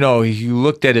 He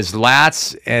looked at his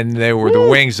lats, and they were the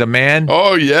wings of man.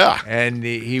 Oh, yeah. And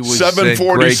he was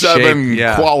 747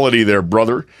 quality there,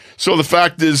 brother. So the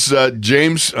fact is,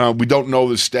 James, we don't know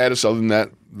the status other than that.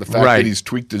 The fact that he's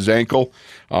tweaked his ankle.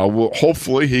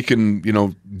 Hopefully he can,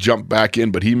 jump back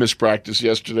in, but he missed practice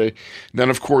yesterday. And then,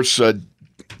 of course,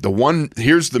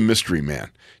 here's the mystery man,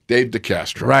 Dave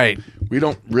DeCastro. Right. We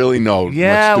don't really know.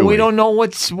 Yeah, we don't know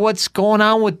what's going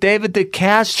on with David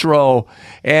DeCastro,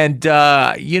 and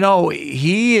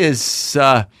he is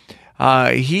a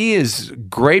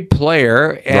great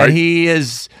player, and he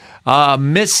is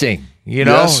missing.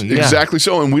 Yes, exactly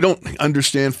so, and we don't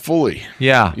understand fully.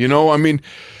 Yeah.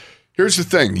 Here's the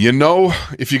thing.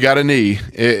 If you got a knee,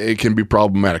 it can be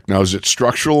problematic. Now, is it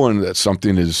structural and that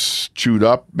something is chewed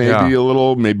up maybe a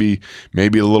little, maybe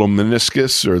a little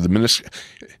meniscus or the meniscus?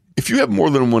 If you have more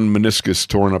than one meniscus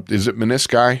torn up, is it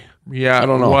menisci? Yeah. I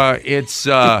don't know. Well, it's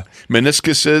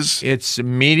meniscus is? It's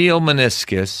medial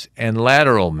meniscus and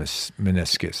lateral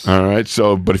meniscus. All right.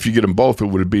 So, but if you get them both,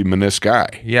 would it be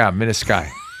menisci? Yeah,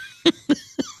 menisci.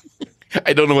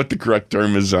 I don't know what the correct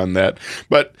term is on that.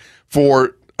 But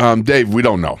for Dave, we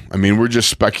don't know. We're just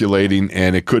speculating,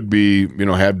 and it could be,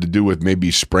 have to do with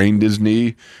maybe sprained his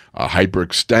knee,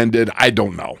 hyperextended. I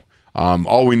don't know.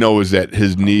 All we know is that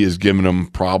his knee is giving him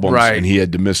problems, and he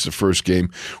had to miss the first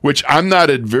game, which I'm not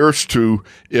adverse to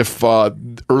if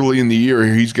early in the year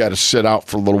he's got to sit out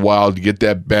for a little while to get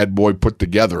that bad boy put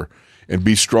together and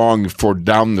be strong for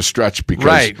down the stretch because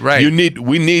Right.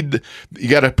 you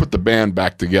got to put the band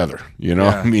back together. You know,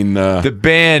 I mean, The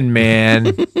band,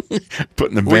 man.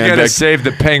 putting the We band got to back. save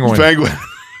the Penguin. Penguin.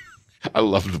 I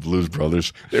love the Blues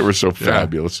Brothers. They were so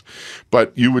fabulous.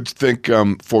 But you would think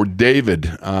for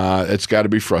David, it's got to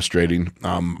be frustrating.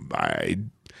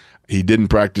 He didn't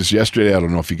practice yesterday. I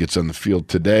don't know if he gets on the field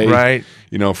today. Right.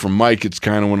 You know, for Mike, it's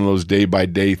kind of one of those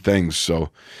day-by-day things. So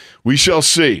we shall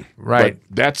see. Right.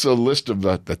 But that's a list of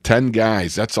the 10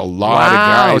 guys. That's a lot of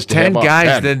Wow, guys. to 10 have off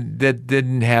guys 10. that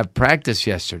didn't have practice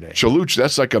yesterday. Chaluch,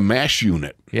 that's like a MASH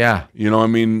unit. Yeah. You know, I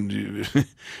mean,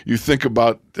 you think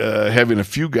about having a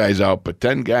few guys out, but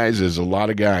 10 guys is a lot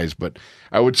of guys. But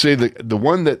I would say the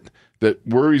one that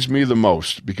worries me the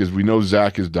most, because we know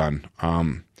Zach is done,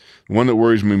 the one that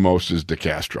worries me most is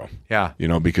DeCastro. Yeah. You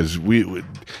know, because we need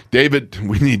David.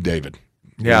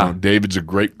 You Yeah. know, David's a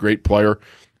great player.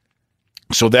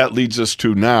 So that leads us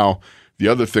to now the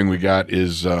other thing we got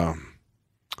is who's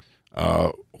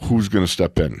going to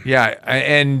step in. Yeah.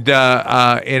 And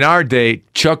in our day,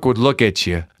 Chuck would look at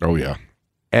you Oh, yeah.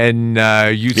 and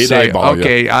you'd He'd say, eyeball you.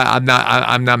 okay, I'm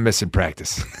not missing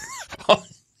practice.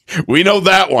 We know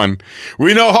that one.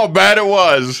 We know how bad it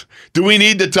was. Do we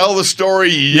need to tell the story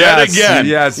yet Yes, again?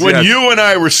 yes, When yes. you and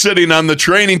I were sitting on the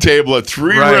training table at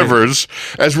Three Right. Rivers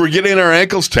as we're getting our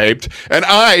ankles taped, and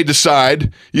I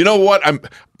decide, you know what?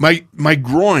 My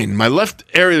groin, my left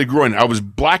area of the groin, I was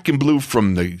black and blue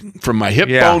from my hip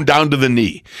Yeah. bone down to the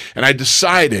knee, and I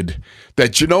decided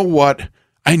that, you know what?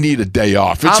 I need a day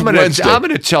off. It's Wednesday. I'm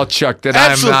gonna tell Chuck that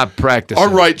Absolute- I'm not practicing.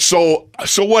 All right, so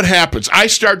what happens? I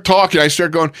start talking. I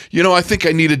start going, you know, I think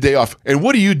I need a day off. And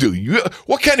what do?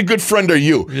 What kind of good friend are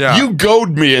you? Yeah. You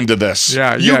goaded me into this.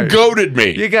 Yeah, You yeah. goaded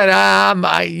me. You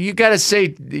got you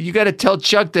gotta tell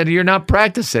Chuck that you're not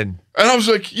practicing. And I was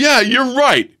like, yeah, you're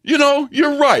right. You know,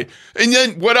 you're right. And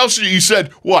then what else? You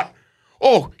said, what?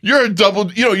 Oh, you're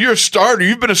a starter.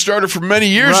 You've been a starter for many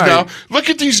years Right. now. Look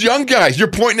at these young guys. You're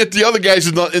pointing at the other guys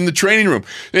in the training room.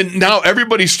 And now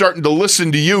everybody's starting to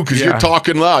listen to you because Yeah. you're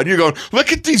talking loud. You're going,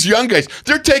 look at these young guys.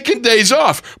 They're taking days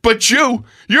off. But you're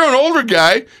an older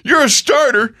guy. You're a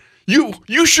starter.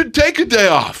 You should take a day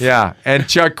off. Yeah. And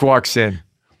Chuck walks in.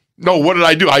 No, what did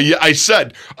I do? I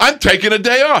said, I'm taking a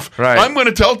day off. Right. I'm going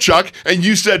to tell Chuck. And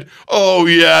you said, oh,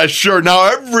 yeah, sure.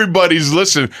 Now everybody's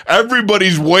listening.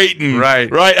 Everybody's waiting.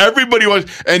 Right. Right. Everybody was.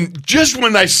 And just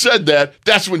when I said that,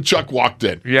 that's when Chuck walked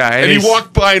in. Yeah, and And he he's-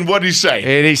 walked by, and what did he say?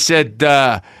 And he said,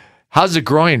 how's it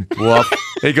groin, Wolf?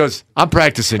 He goes, I'm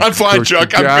practicing. I'm fine,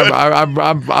 Chuck. I'm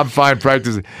good. I'm fine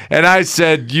practicing. And I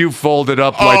said, you folded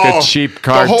up like a cheap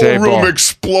card the whole table. room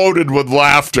exploded with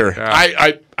laughter.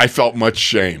 Yeah. I felt much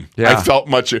shame. Yeah. I felt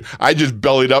much. I just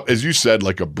bellied up, as you said,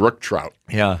 like a brook trout.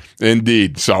 Yeah.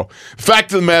 Indeed. So, the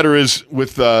fact of the matter is,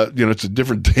 with it's a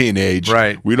different day and age.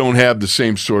 Right. We don't have the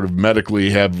same sort of medically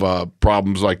have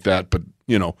problems like that, but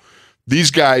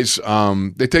these guys,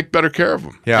 they take better care of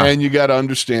them. Yeah. And you got to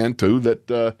understand too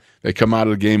that they come out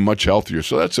of the game much healthier.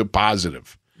 So that's a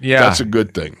positive. Yeah. That's a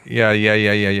good thing. Yeah.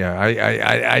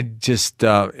 I just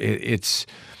it's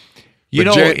But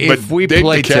if but we Dave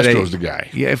played today, DeCastro's the guy.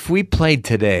 Yeah, if we played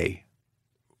today,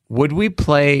 would we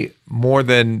play more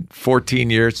than 14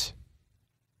 years?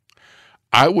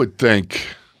 I would think,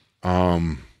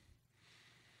 all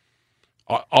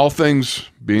things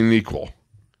being equal,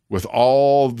 with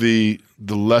all the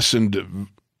lessened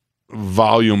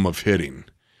volume of hitting.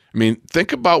 I mean,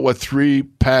 think about what three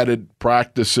fully padded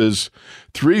practices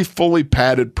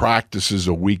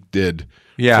a week did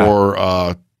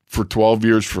for 12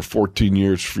 years, for 14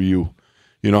 years for you.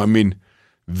 I mean,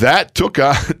 that took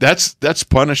that's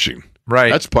punishing.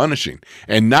 Right. That's punishing.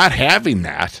 And not having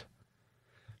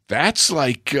that's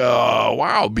like,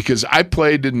 wow, because I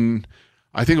played in,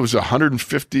 I think it was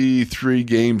 153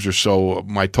 games or so,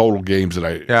 my total games all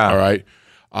right?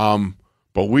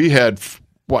 But we had,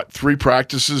 3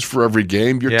 practices for every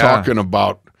game? You're talking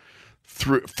about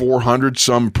 400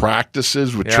 some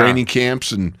practices with training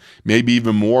camps and maybe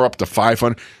even more, up to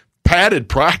 500. Padded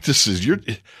practices,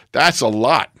 that's a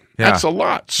lot. Yeah. That's a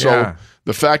lot. So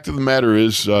the fact of the matter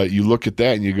is, you look at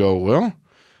that and you go, well,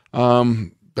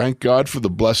 thank God for the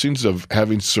blessings of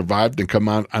having survived and come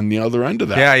out on the other end of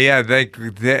that. Yeah.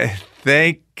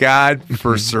 Thank God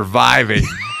for surviving.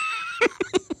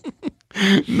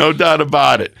 No doubt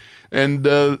about it. And,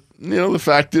 the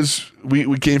fact is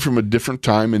we came from a different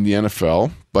time in the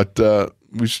NFL, but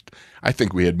I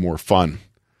think we had more fun.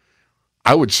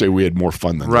 I would say we had more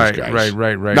fun than these guys.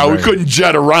 Right. Now, we couldn't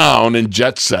jet around and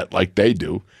jet set like they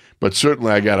do, but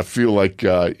certainly I got to feel like,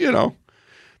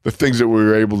 the things that we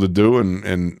were able to do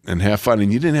and have fun.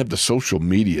 And you didn't have the social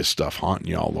media stuff haunting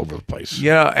you all over the place.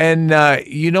 Yeah, and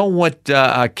you know what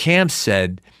Cam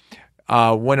said?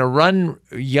 When a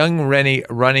young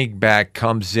running back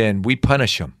comes in, we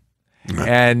punish him.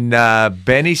 And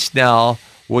Benny Snell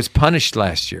was punished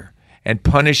last year and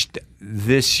punished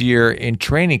this year in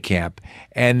training camp.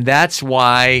 And that's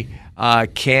why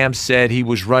Cam said he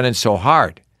was running so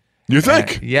hard. You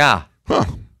think? Yeah. Huh.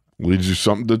 Leads you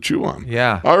something to chew on.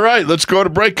 Yeah. All right, let's go to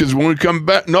break because when we come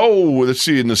back, let's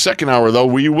see. In the second hour, though,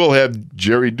 we will have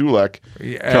Jerry Dulac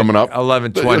coming up.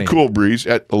 11:20. A cool breeze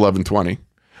at 11:20.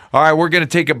 All right, we're going to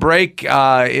take a break.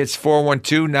 It's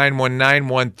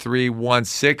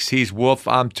 412-919-1316. He's Wolf,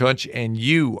 I'm Tunch, and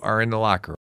you are in the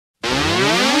locker room.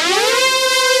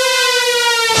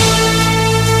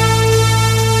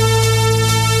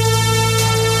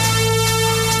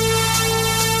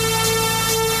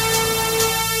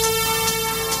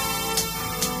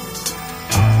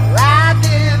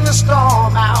 Riding the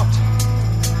storm out,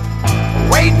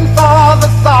 waiting for the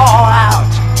thaw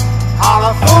out. On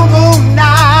a full moon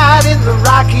night in the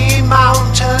Rocky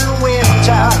Mountain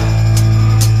winter,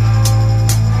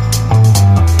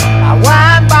 I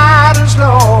wind by and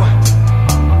slow,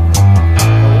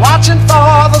 watching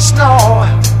for the snow.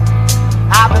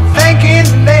 I've been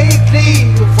thinking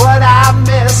lately of what I'm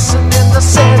missing in the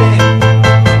city,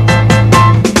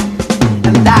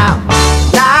 and I'm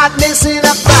not missing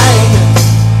a thing.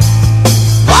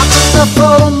 Watching the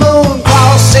full moon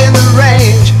crossing the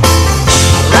range,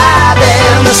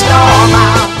 riding the storm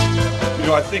out.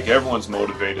 I think everyone's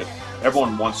motivated.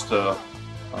 Everyone wants to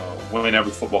win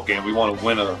every football game. We want to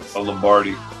win a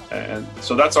Lombardi. And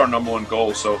so that's our number one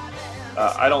goal. So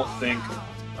I don't think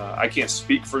I can't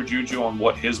speak for Juju on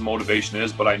what his motivation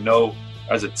is, but I know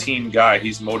as a team guy,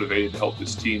 he's motivated to help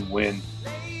his team win.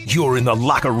 You're in the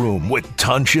locker room with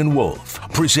Tunch and Wolf,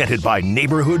 presented by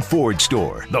Neighborhood Ford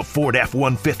Store. The Ford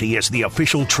F-150 is the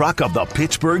official truck of the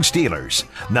Pittsburgh Steelers.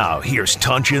 Now, here's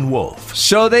Tunch and Wolf.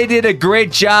 So they did a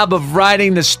great job of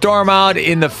riding the storm out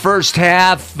in the first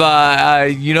half.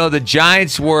 The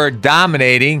Giants were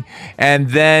dominating,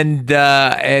 and then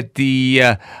at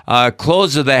the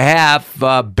close of the half,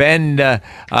 Ben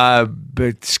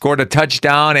scored a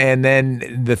touchdown, and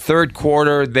then the third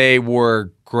quarter, they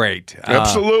were great.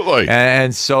 Absolutely.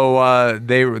 And so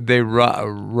they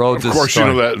rode the storm. Of course,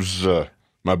 that was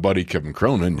my buddy Kevin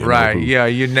Cronin. Right,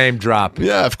 you name drop.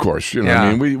 Yeah, of course.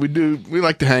 I mean, we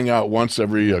like to hang out once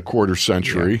every quarter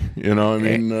century. I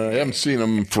haven't seen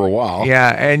him for a while.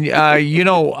 Yeah, and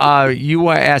you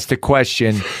asked a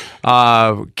question.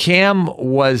 Cam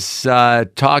was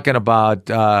talking about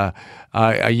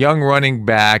a young running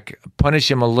back, punish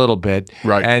him a little bit,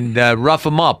 right, and rough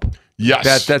him up.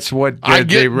 Yes, that's what I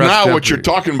get now. What you're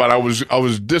talking about, I was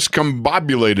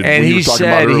discombobulated. And when you he were talking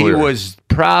said about earlier. He was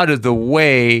proud of the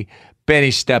way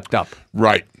Benny stepped up.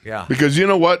 Right. Yeah. Because you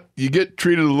know what, you get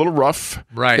treated a little rough.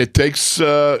 Right. It takes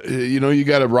you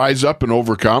got to rise up and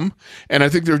overcome. And I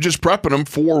think they're just prepping him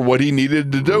for what he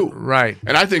needed to do. Right.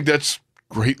 And I think that's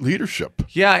great leadership.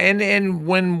 Yeah. And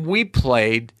when we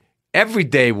played, every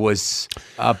day was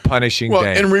a punishing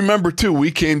day. And remember, too, we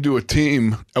came to a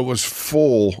team that was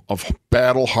full of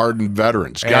battle-hardened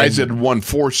veterans. Guys that had won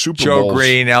 4 Super Bowls. Joe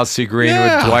Green, Elsie Green,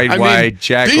 with Dwight White,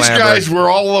 Jack These Lambert. guys were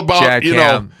all about, Jack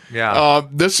Ham. Yeah.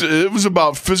 It was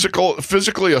about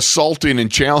physically assaulting and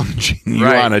challenging you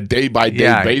on a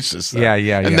day-by-day basis.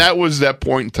 And that was that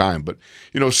point in time. But,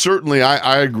 certainly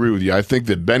I agree with you. I think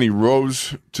that Benny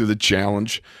rose to the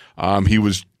challenge. He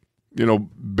was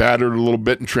battered a little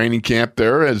bit in training camp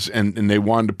there, and they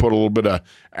wanted to put a little bit of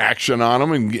action on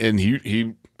him, and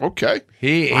he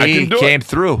came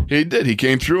through. He did. He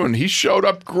came through, and he showed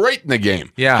up great in the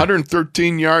game. Yeah,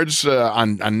 113 yards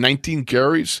on 19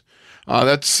 carries.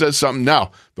 That says something.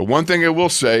 Now, the one thing I will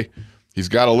say, he's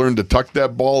got to learn to tuck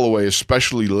that ball away,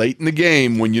 especially late in the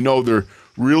game when they're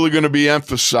really going to be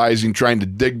emphasizing trying to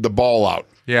dig the ball out.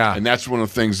 Yeah, and that's one of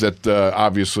the things that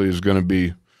obviously is going to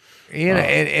be.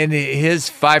 And his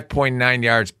 5.9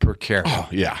 yards per carry. Oh,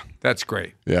 yeah. That's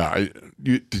great. Yeah.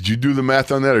 Did you do the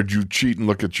math on that, or did you cheat and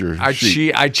look at your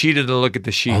sheet? I cheated to look at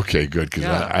the sheet. Okay, good, because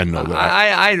I know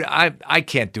that. I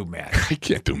can't do math. I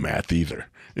can't do math either.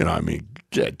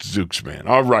 Get Zooks, man.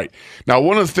 All right. Now,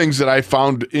 one of the things that I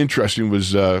found interesting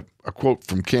was a quote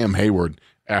from Cam Hayward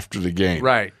after the game.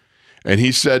 Right. And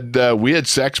he said, we had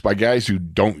sacks by guys who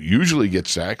don't usually get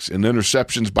sacks and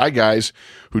interceptions by guys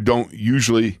who don't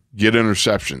usually get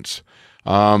interceptions.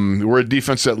 We're a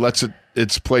defense that lets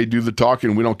its play do the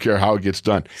talking. We don't care how it gets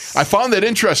done. I found that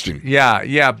interesting.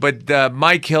 Yeah, but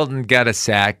Mike Hilton got a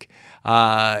sack.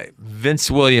 Vince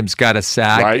Williams got a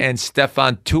sack, Right. and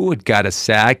Stephon Tuitt got a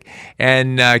sack,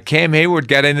 and Cam Hayward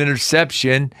got an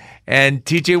interception, and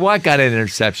T.J. Watt got an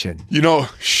interception. You know,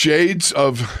 shades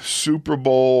of Super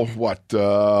Bowl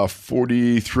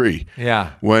 43.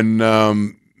 Yeah. When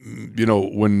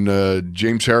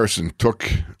James Harrison took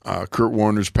Kurt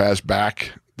Warner's pass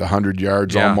back the 100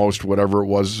 yards, Yeah. almost whatever it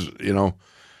was,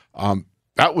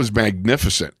 that was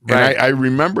magnificent. Right. And I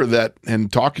remember that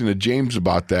and talking to James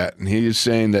about that, and he is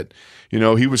saying that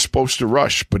he was supposed to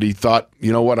rush, but he thought,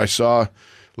 I saw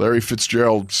Larry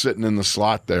Fitzgerald sitting in the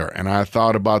slot there, and I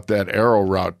thought about that arrow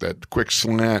route, that quick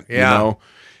slant, Yeah.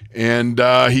 And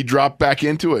he dropped back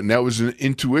into it, and that was an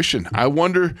intuition. I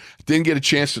wonder, didn't get a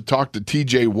chance to talk to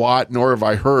T.J. Watt, nor have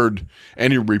I heard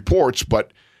any reports,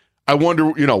 but I wonder,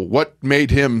 what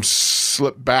made him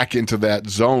slip back into that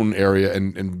zone area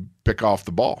and pick off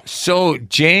the ball. So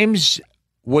James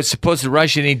was supposed to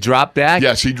rush, and he dropped back?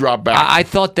 Yes, he dropped back. I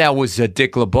thought that was a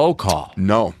Dick LeBeau call.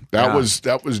 No, that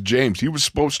Yeah. was James. He was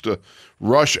supposed to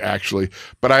rush, actually.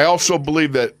 But I also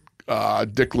believe that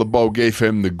Dick LeBeau gave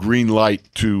him the green light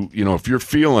to, if you're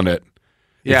feeling it,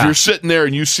 if Yeah. you're sitting there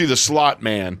and you see the slot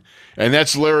man, and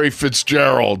that's Larry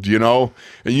Fitzgerald, and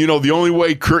the only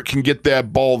way Kurt can get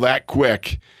that ball that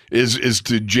quick is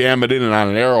to jam it in and on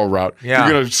an arrow route. Yeah.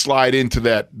 You're going to slide into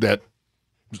that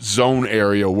zone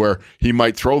area where he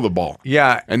might throw the ball.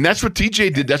 Yeah. And that's what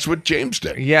TJ did. That's what James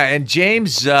did. Yeah, and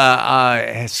James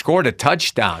scored a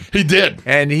touchdown. He did.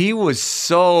 And he was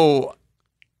so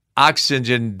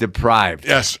oxygen deprived.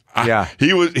 Yes. Yeah.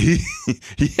 He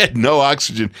had no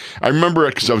oxygen. I remember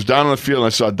it because I was down on the field and I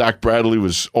saw Doc Bradley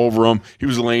was over him. He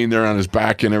was laying there on his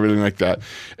back and everything like that.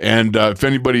 And if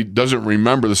anybody doesn't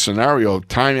remember the scenario,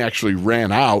 time actually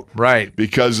ran out. Right.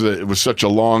 Because it was such a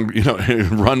long,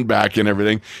 run back and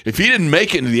everything. If he didn't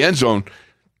make it into the end zone,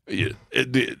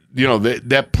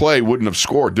 that play wouldn't have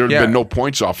scored. There'd have been no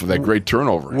points off of that great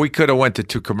turnover. We could have went to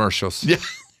 2 commercials. Yeah.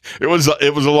 It was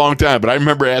a long time, but I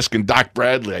remember asking Doc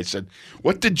Bradley, I said,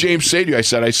 what did James say to you? I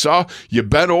said, I saw you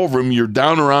bent over him, you're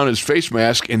down around his face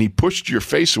mask, and he pushed your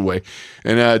face away.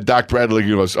 And Doc Bradley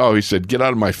goes, he said, get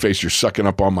out of my face, you're sucking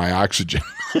up all my oxygen.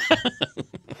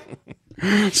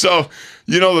 So,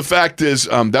 the fact is,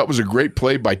 that was a great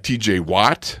play by T.J.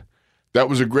 Watt. That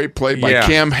was a great play by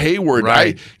Cam Hayward.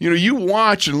 Right. You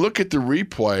watch and look at the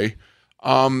replay,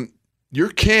 your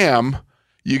Cam...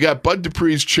 You got Bud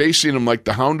Dupree's chasing him like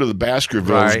the hound of the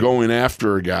Baskervilles, going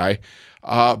after a guy.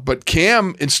 But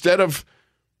Cam, instead of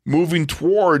moving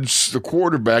towards the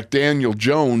quarterback, Daniel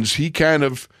Jones, he kind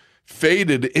of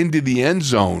faded into the end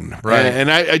zone. Right.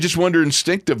 And I just wonder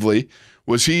instinctively,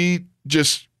 was he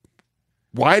just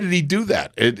 – why did he do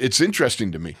that? It's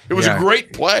interesting to me. It was a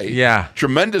great play. Yeah.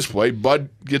 Tremendous play. Bud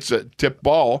gets a tip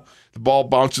ball. The ball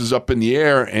bounces up in the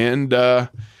air, and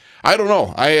I don't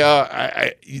know.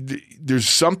 There's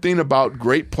something about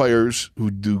great players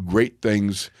who do great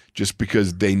things just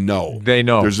because they know. They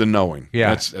know. There's a knowing.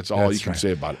 Yeah. That's all you can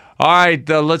say about it. All right,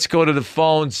 let's go to the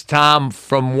phones. Tom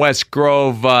from West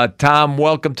Grove. Tom,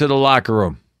 welcome to the locker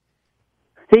room.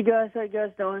 Hey guys, how you guys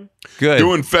doing? Good.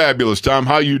 Doing fabulous, Tom.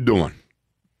 How you doing?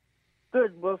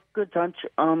 Good. Well, good, Tunch.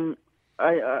 I'm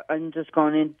just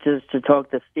going in just to talk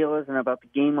to Steelers and about the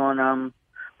game on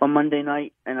Monday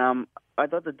night, and I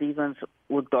thought the defense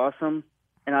looked awesome,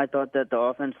 and I thought that the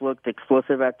offense looked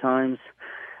explosive at times,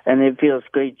 and it feels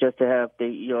great just to have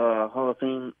the Hall of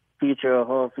Fame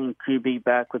QB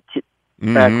back with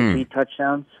 3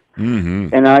 touchdowns. Mm-hmm.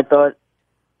 And I thought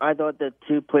the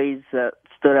 2 plays that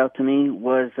stood out to me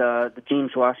was the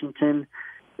James Washington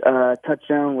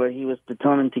touchdown where he was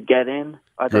determined to get in.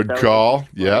 Good call.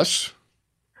 Yes.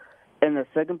 And the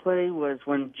second play was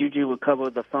when Juju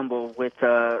recovered the fumble with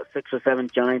 6 or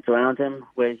 7 Giants around him,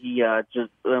 where he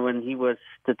when he was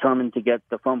determined to get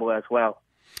the fumble as well.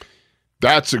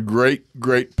 That's a great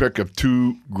pick of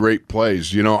 2 great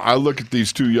plays. I look at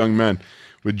these 2 young men.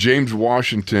 With James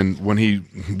Washington, when he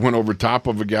went over top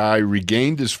of a guy,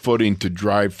 regained his footing to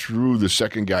drive through the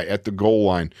second guy at the goal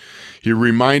line, he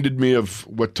reminded me of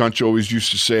what Tunch always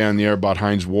used to say on the air about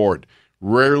Hines Ward.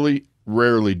 Rarely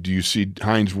do you see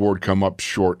Hines Ward come up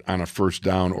short on a first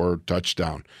down or a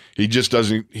touchdown. He just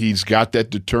doesn't. He's got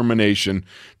that determination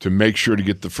to make sure to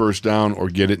get the first down or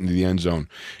get it into the end zone.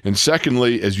 And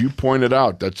secondly, as you pointed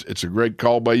out, it's a great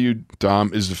call by you,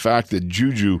 Tom, is the fact that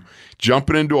Juju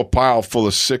jumping into a pile full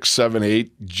of 6, 7,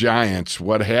 8 Giants,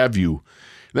 what have you.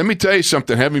 Let me tell you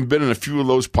something. Having been in a few of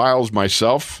those piles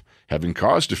myself, having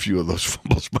caused a few of those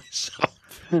fumbles myself,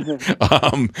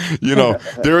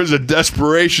 there is a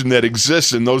desperation that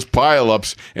exists in those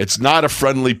pileups. It's not a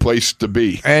friendly place to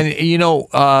be. And,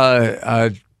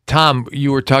 Tom,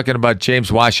 you were talking about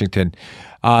James Washington.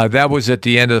 That was at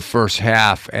the end of the first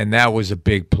half, and that was a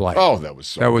big play. Oh, that was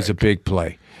so that was a big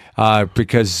play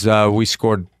because we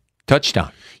scored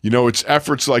touchdown. You know, it's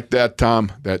efforts like that,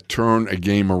 Tom, that turn a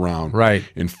game around Right.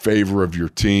 in favor of your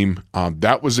team.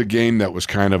 That was a game that was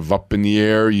kind of up in the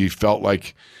air. You felt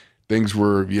like things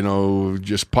were,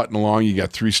 just putting along. You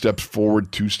got 3 steps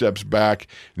forward, 2 steps back,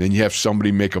 and then you have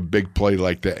somebody make a big play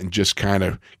like that and just kind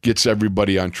of gets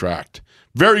everybody on track.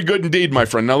 Very good indeed, my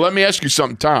friend. Now, let me ask you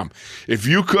something, Tom. If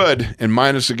you could, and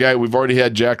minus the guy, we've already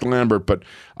had Jack Lambert, but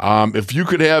if you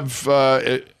could have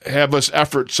us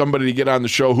effort somebody to get on the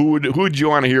show, who would you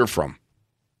want to hear from?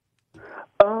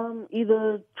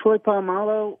 Either Troy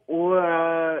Polamalu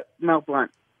or Mel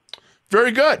Blunt.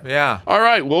 Very good. Yeah. All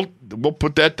right, we'll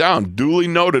put that down. Duly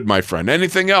noted, my friend.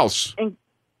 Anything else? And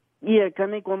yeah, can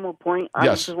I make one more point? I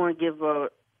Yes. just want to give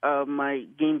my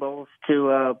game balls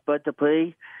to Bud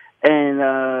Dupree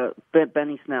and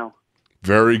Benny Snell.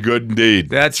 Very good indeed.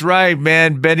 That's right,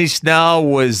 man. Benny Snell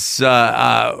was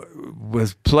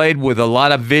played with a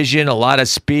lot of vision, a lot of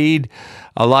speed,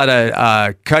 a lot of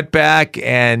cutback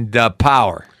and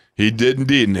power. He did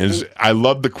indeed. And I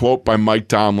love the quote by Mike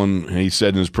Tomlin. He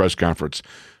said in his press conference,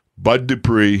 Bud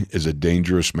Dupree is a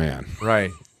dangerous man.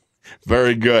 Right.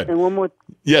 Very good. And one more.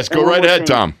 Yes, go and one right more ahead, thing.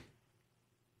 Tom.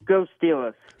 Go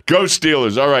Steelers. Go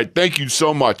Steelers. All right. Thank you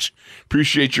so much.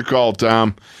 Appreciate your call,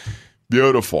 Tom.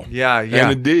 Beautiful. Yeah, yeah.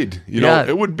 And indeed, Yeah.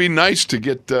 it would be nice to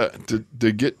get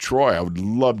get Troy. I would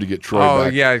love to get Troy Oh,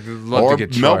 back. yeah, I'd love or to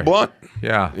get Mel Troy. Blunt.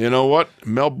 Yeah. You know what?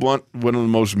 Mel Blunt, one of the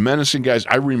most menacing guys.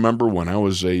 I remember when I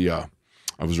was a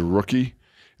rookie,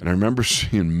 and I remember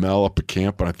seeing Mel up at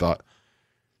camp, and I thought,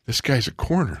 this guy's a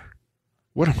corner.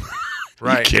 What am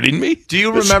Are you kidding me? Do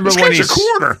you remember this when guy's a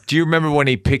corner? Do you remember when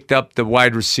he picked up the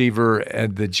wide receiver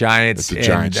at the Giants? At the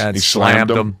Giants. and He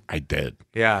slammed him? I did.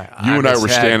 Yeah. You on and I his were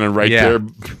head. standing right Yeah. there.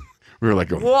 We were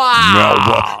like,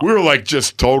 Wow. no, we were like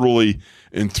just totally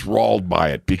enthralled by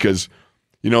it because,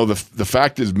 the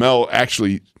fact is Mel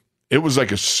actually, it was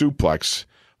like a suplex.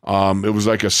 It was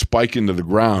like a spike into the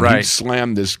ground. He Right.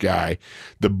 slammed this guy.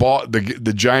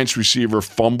 The Giants receiver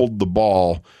fumbled the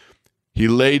ball. He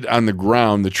laid on the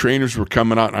ground. The trainers were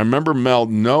coming out. I remember Mel,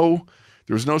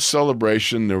 there was no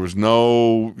celebration. There was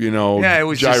no, Yeah, it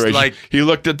was just gyration. like- He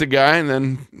looked at the guy and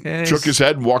then Yeah, shook his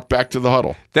head and walked back to the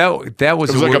huddle. That was,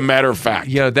 It was like a matter of fact.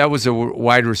 Yeah, that was a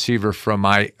wide receiver from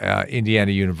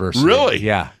Indiana University. Really?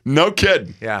 Yeah. No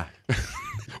kidding. Yeah.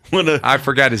 When I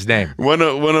forgot his name. one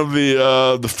of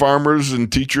the farmers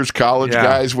and teachers college Yeah.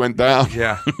 guys went down.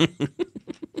 Yeah.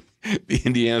 The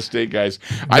Indiana State guys.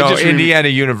 No, Indiana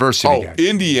University Oh, guys.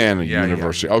 Indiana Yeah,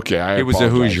 University. Okay, He was a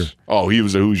apologize. Hoosier. Oh, he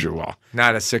was a Hoosier. Well,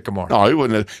 Not a Sycamore. no,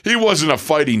 he wasn't a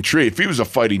fighting tree. If he was a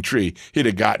fighting tree, he'd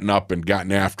have gotten up and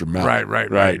gotten after Mel.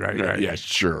 Right. Yeah,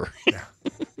 sure.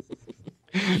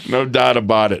 No doubt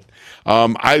about it.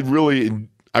 I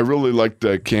really liked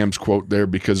Cam's quote there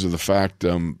because of the fact,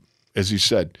 as he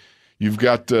said, you're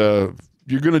going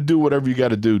to do whatever you got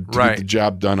to do to get the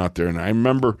job done out there. And I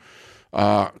remember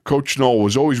Coach Knoll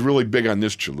was always really big on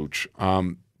this, Chaluch.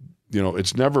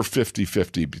 It's never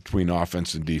 50-50 between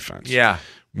offense and defense. Yeah.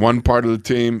 One part of the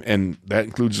team, and that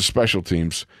includes the special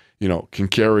teams, can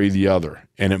carry the other.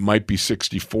 And it might be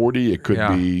 60-40. It could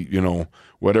be,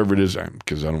 whatever it is,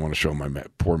 because I don't want to show my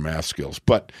poor math skills.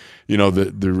 But,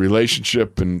 the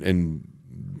relationship and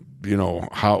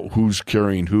who's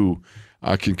carrying who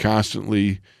can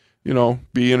constantly,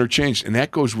 be interchanged. And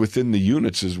that goes within the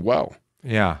units as well.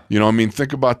 Yeah.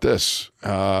 Think about this.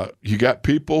 You got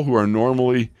people who are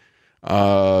normally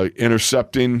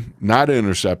intercepting, not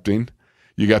intercepting.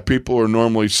 You got people who are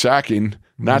normally sacking,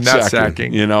 not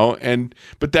sacking.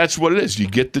 But that's what it is. You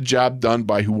get the job done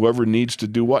by whoever needs to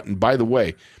do what. And by the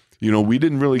way, we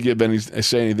didn't really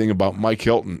say anything about Mike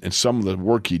Hilton and some of the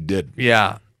work he did.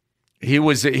 Yeah. He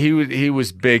was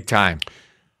big time.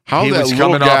 How he that was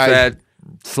little coming guy, off that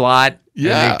slot.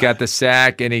 Yeah. And he got the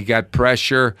sack and he got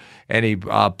pressure and he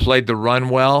played the run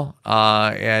well.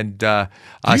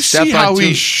 You see how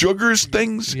he sugars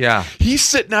things? Yeah. He's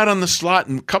sitting out on the slot,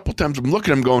 and a couple times I'm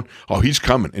looking at him going, oh, he's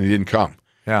coming, and he didn't come.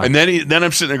 Yeah. And then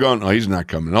I'm sitting there going, oh, he's not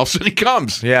coming. And all of a sudden he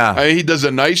comes. Yeah. He does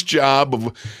a nice job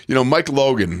of, Mike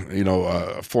Logan,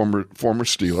 former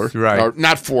Steeler. Right. Or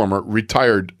not former,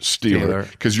 retired Steeler.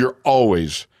 Because you're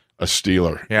always a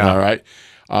Steeler. Yeah. All right.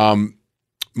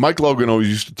 Mike Logan always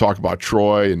used to talk about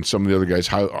Troy and some of the other guys,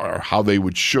 how they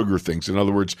would sugar things. In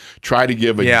other words, try to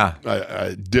give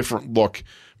a different look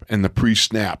in the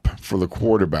pre-snap for the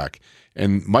quarterback.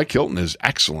 And Mike Hilton is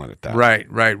excellent at that. Right.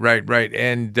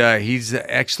 And he's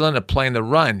excellent at playing the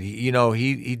run.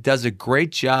 He does a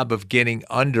great job of getting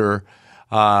under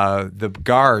the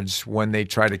guards when they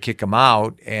try to kick him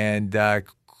out and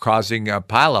causing a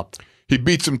pileup. He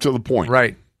beats him to the point.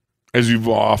 Right. As you've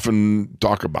often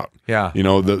talk about. Yeah. You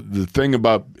know, the thing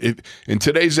about it in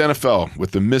today's NFL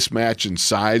with the mismatch in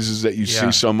sizes that you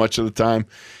see so much of the time,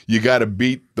 you got to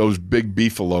beat those big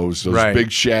beefalos, those big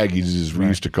shaggies, as we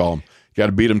used to call them. You got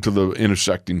to beat them to the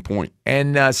intersecting point.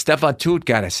 And Stephon Tuitt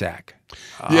got a sack.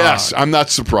 Yes, I'm not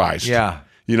surprised. Yeah.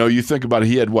 You know, you think about it,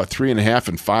 he had, 3.5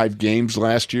 in 5 games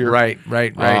last year? Right.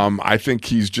 I think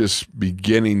he's just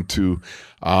beginning to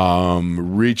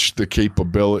reach the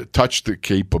capability, touch the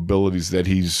capabilities that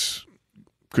he's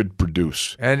could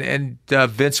produce. And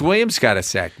Vince Williams got a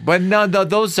sack. But no,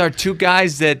 those are two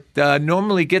guys that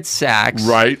normally get sacks.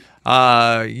 Right.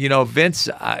 Vince,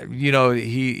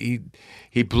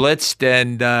 he blitzed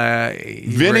and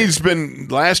Vinny's been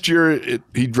last year.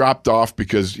 He dropped off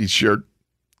because he shared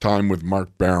time with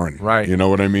Mark Barron. Right. You know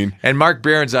what I mean? And Mark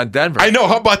Barron's on Denver. I know.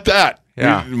 How about that?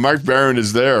 Yeah. Mark Barron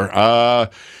is there.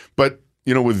 But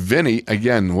with Vinny,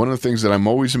 again, one of the things that I'm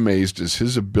always amazed is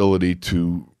his ability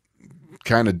to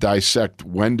kind of dissect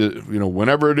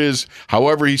whenever it is,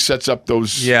 however he sets up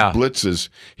those blitzes,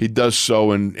 he does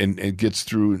so and gets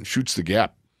through and shoots the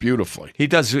gap beautifully. He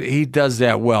does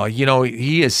that well.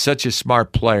 He is such a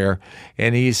smart player,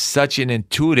 and he's such an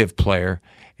intuitive player,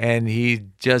 and he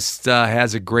just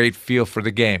has a great feel for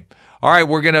the game. All right,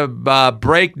 we're going to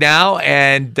break now,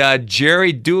 and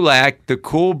Jerry Dulac, the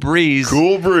Cool Breeze,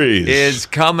 is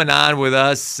coming on with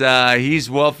us. He's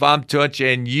Wolf, I'm Tunch,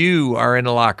 and you are in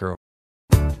the locker room.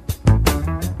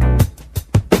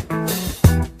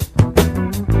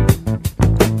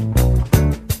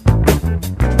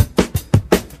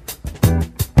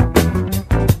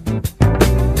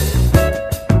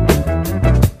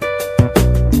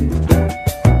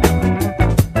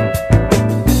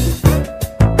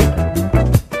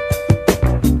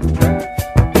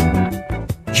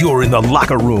 You're in the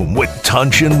locker room with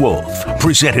Tunch and Wolf,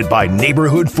 presented by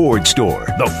Neighborhood Ford Store.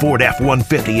 The Ford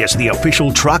F-150 is the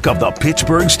official truck of the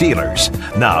Pittsburgh Steelers.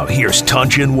 Now, here's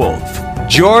Tunch and Wolf.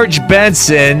 George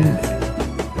Benson,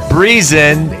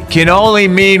 breezin' can only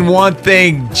mean one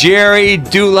thing. Jerry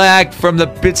Dulac from the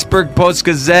Pittsburgh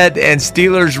Post-Gazette and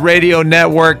Steelers Radio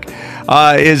Network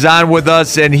is on with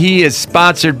us, and he is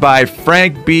sponsored by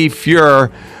Frank B.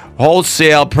 Fuhrer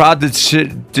Wholesale, proud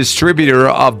distributor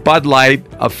of Bud Light,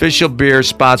 official beer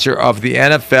sponsor of the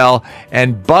NFL,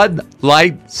 and Bud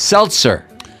Light Seltzer.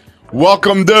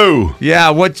 Welcome, Dew. Yeah,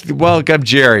 welcome,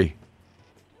 Jerry.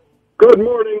 Good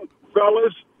morning,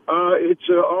 fellas. It's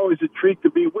always a treat to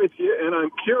be with you, and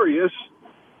I'm curious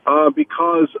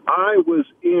because I was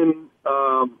in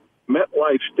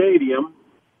MetLife Stadium.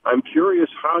 I'm curious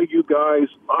how you guys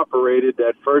operated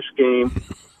that first game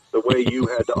the way you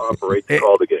had to operate to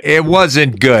call the game. It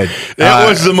wasn't good. That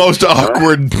was the most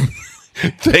awkward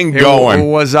thing going. It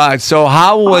was odd. So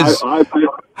how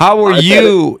were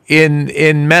you in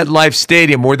MetLife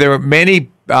Stadium? Were there many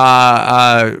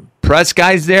press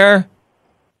guys there?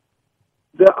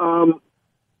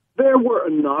 There were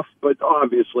enough, but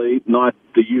obviously not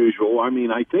the usual. I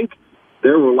mean, I think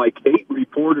there were like 8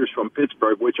 reporters from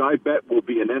Pittsburgh, which I bet will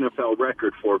be an NFL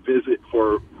record for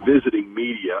visiting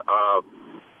media.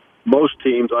 Most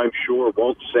teams, I'm sure,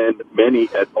 won't send many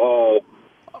at all.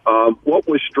 What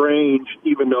was strange,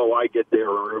 even though I get there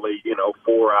early,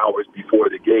 4 hours before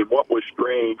the game, what was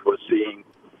strange was seeing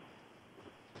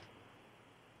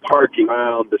parking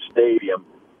around the stadium,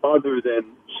 other than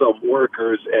some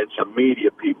workers and some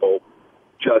media people,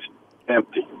 just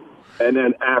empty. And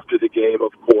then after the game,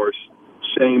 of course,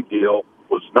 same deal.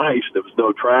 Was nice. There was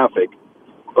no traffic.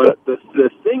 But the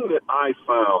thing that I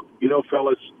found,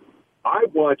 fellas, I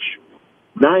watch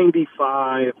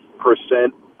 95%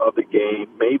 of the game,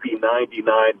 maybe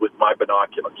 99 with my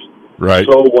binoculars. Right.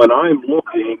 So when I'm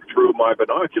looking through my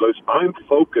binoculars, I'm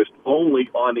focused only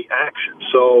on the action.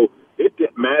 So it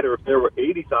didn't matter if there were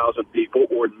 80,000 people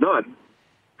or none,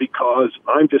 because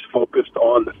I'm just focused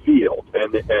on the field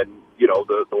and the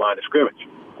line of scrimmage.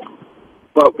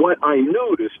 But what I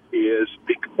noticed is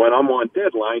when I'm on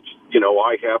deadlines,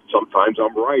 sometimes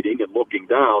I'm writing and looking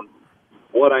down.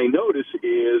 What I notice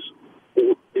is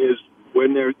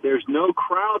when there's no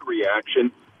crowd reaction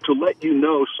to let you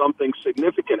know something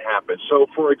significant happened. So,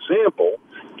 for example,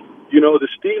 the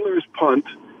Steelers punt,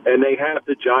 and they have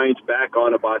the Giants back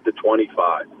on about the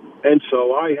 25. And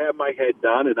so I have my head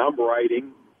down, and I'm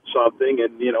writing something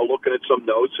and, looking at some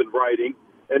notes and writing.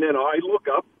 And then I look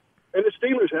up, and the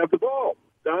Steelers have the ball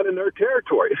down in their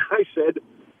territory. I said,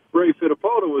 Ray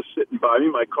Fittipaldi was sitting by me,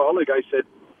 my colleague. I said,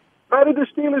 how did the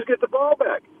Steelers get the ball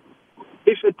back?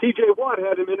 He said, T.J. Watt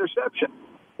had an interception.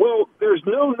 Well, there's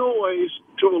no noise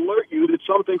to alert you that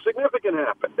something significant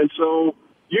happened. And so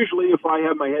usually if I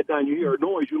have my head down, you hear a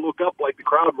noise, you look up like the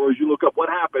crowd roars, you look up what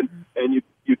happened, and you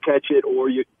catch it, or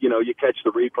you catch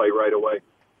the replay right away.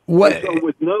 What? And so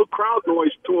with no crowd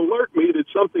noise to alert me that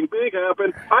something big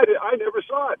happened, I never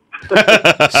saw it.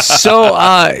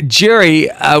 So, Jerry,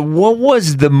 what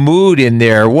was the mood in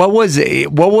there? What was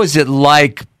it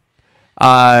like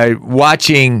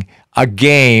watching a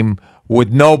game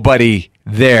with nobody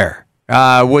there?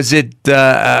 Was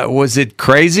it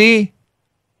crazy?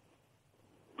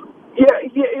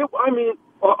 Yeah.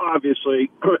 Obviously,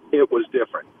 it was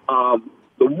different.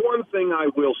 The one thing I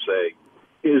will say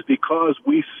is because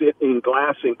we sit in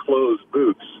glass-enclosed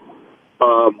booths,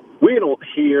 we don't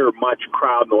hear much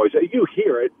crowd noise. You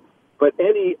hear it, but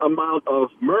any amount of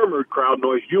murmured crowd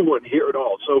noise, you wouldn't hear at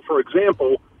all. So, for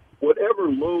example, whatever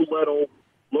low-level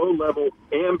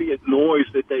ambient noise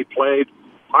that they played,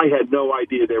 I had no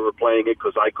idea they were playing it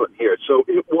because I couldn't hear it. So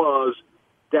it was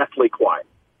deathly quiet.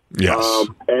 Yes.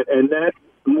 And that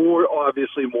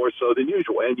obviously more so than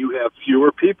usual. And you have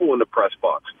fewer people in the press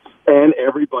box, and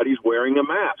everybody's wearing a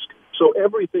mask. So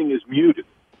everything is muted.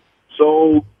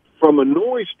 So from a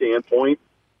noise standpoint,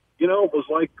 it was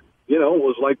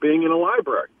like being in a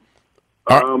library.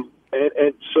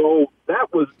 And so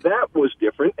that was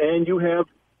different. And you have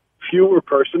fewer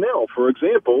personnel. For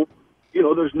example,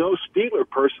 there's no Steeler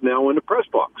personnel in the press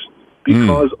box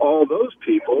because all those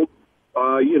people,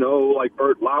 like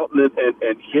Bert Loughton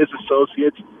and his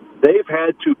associates, they've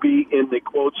had to be in the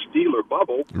quote Steeler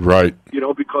bubble, right?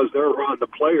 Because they're around the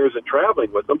players and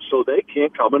traveling with them, so they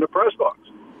can't come in the press box.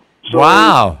 So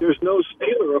wow! There's no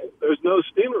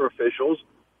Steeler officials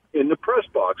in the press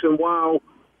box, and while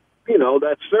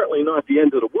that's certainly not the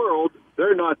end of the world,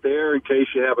 they're not there in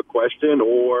case you have a question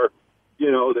or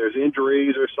there's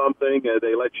injuries or something.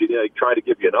 They let you try to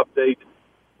give you an update.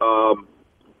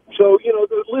 So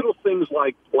the little things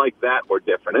like that were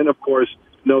different, and of course,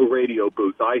 no radio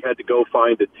booth. I had to go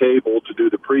find a table to do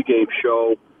the pregame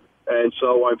show, and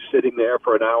so I'm sitting there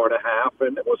for an hour and a half,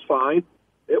 and it was fine.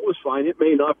 It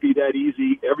may not be that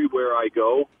easy everywhere I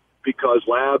go because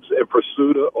Labs and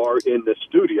Pursuta are in the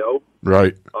studio,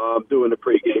 right, doing the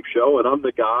pregame show, and I'm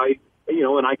the guy,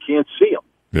 and I can't see them.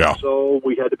 Yeah. So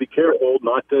we had to be careful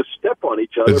not to step on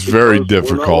each other. It's very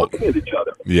difficult. We're not looking at each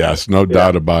other. Yes, no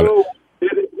doubt about it.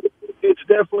 It's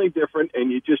definitely different,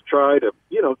 and you just try to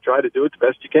do it the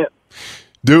best you can.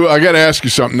 Dude, I got to ask you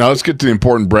something. Now, let's get to the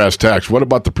important brass tacks. What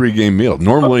about the pregame meal?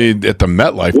 Normally at the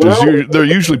MetLife, they're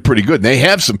usually pretty good. They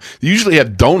usually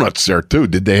have donuts there, too.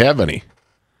 Did they have any?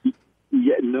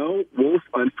 Yeah, no, Wolf,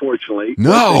 unfortunately.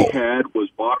 No. What they had was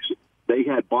box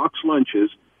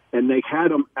lunches, and they had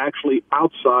them actually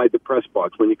outside the press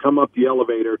box. When you come up the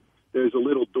elevator, there's a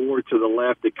little door to the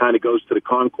left that kind of goes to the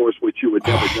concourse, which you would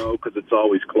never know because it's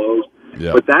always closed.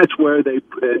 Yeah. But that's where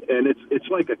and it's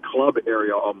like a club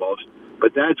area almost,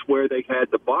 but that's where they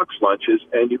had the box lunches,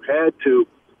 and you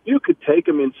could take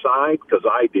them inside because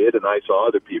I did, and I saw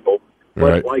other people.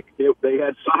 But right. They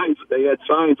had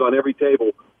signs on every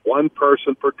table, one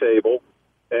person per table,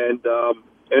 and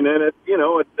then at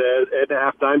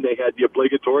halftime they had the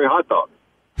obligatory hot dog.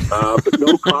 But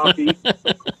no coffee.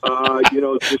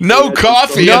 No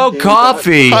coffee. No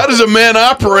coffee. How does a man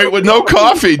operate with no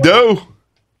coffee, dude?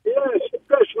 Yes,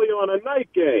 especially on a night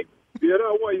game.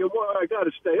 I got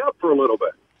to stay up for a little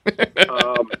bit.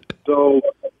 So,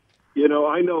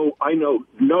 I know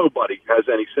nobody has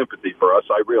any sympathy for us.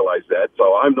 I realize that,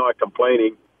 so I'm not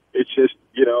complaining. It's just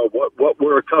what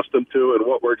we're accustomed to and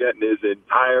what we're getting is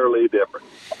entirely different.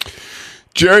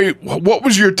 Jerry, what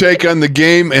was your take on the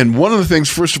game? And one of the things,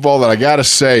 first of all, that I got to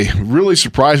say really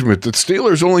surprised me, that the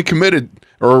Steelers only committed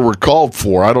or were called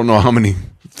for, I don't know how many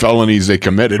felonies they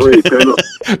committed. 3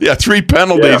 penalties. Yeah, 3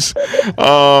 penalties.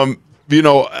 Yeah.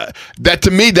 That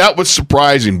to me, that was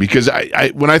surprising because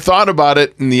I when I thought about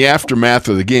it in the aftermath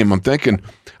of the game, I'm thinking,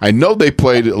 I know they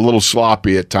played a little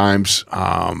sloppy at times,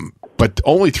 but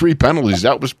only 3 penalties.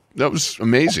 That was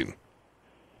amazing.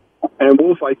 And,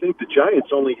 Wolf, I think the Giants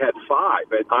only had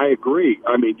 5, and I agree.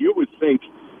 I mean, you would think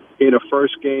in a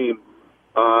first game,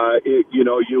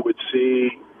 you would see,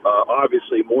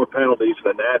 obviously, more penalties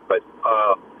than that. But,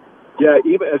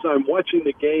 even as I'm watching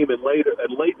the game and late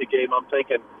in the game, I'm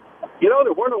thinking,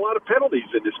 there weren't a lot of penalties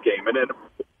in this game. And then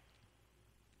it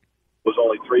was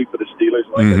only 3 for the Steelers.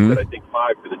 Like I said, I think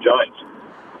 5 for the Giants.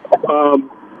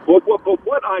 But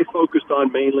what I focused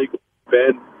on mainly,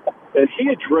 Ben, and he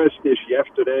addressed this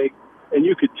yesterday, and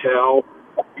you could tell,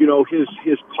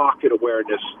 his pocket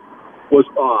awareness was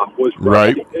off, was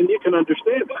right. And you can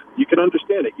understand that. You can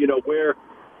understand it,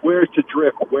 where to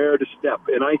drift, where to step.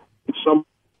 And I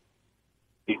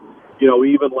think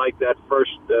even like that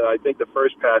first, I think the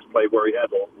first pass play where he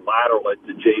had a lateral it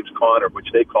to James Conner,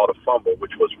 which they called a fumble,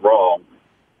 which was wrong.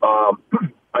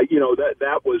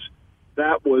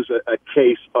 That was a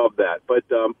case of that. But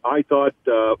I thought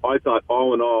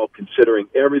all in all, considering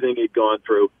everything he'd gone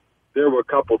through, there were a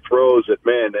couple throws that,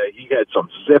 man, he had some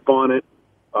zip on it.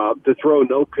 To throw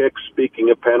no picks, speaking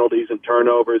of penalties and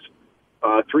turnovers,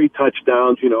 3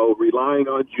 touchdowns, relying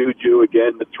on Juju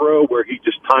again. The throw where he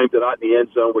just timed it out in the end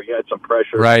zone where he had some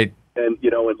pressure. Right. And,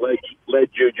 and led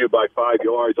Juju by 5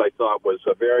 yards, I thought was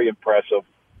very impressive.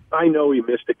 I know he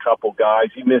missed a couple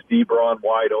guys. He missed Ebron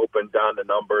wide open down the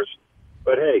numbers.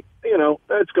 But, hey,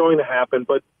 that's going to happen.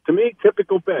 But to me,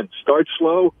 typical Ben, start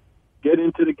slow, get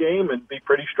into the game, and be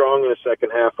pretty strong in the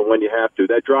second half and when you have to.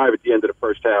 That drive at the end of the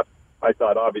first half, I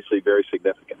thought obviously very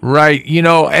significant. Right.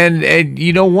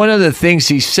 And one of the things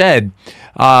he said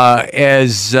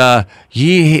is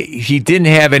he didn't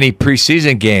have any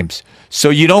preseason games. So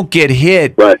you don't get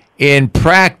hit in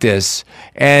practice,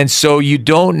 and so you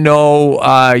don't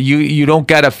know, you don't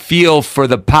got a feel for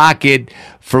the pocket,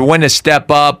 for when to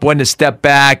step up, when to step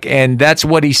back, and that's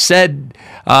what he said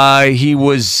he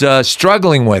was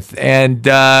struggling with. And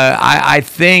I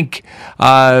think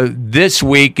this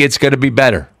week it's going to be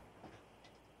better.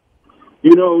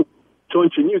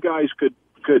 Tunchin, you guys could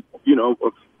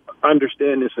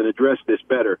understand this and address this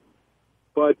better,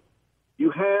 but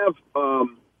you have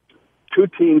 2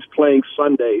 teams playing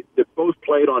Sunday that both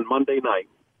played on Monday night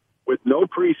with no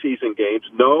preseason games,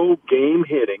 no game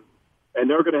hitting, and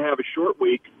they're going to have a short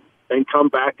week and come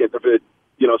back at the,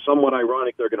 somewhat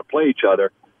ironic they're going to play each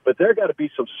other. But there got to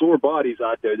be some sore bodies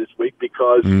out there this week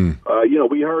because,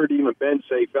 we heard even Ben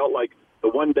say he felt like the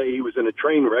one day he was in a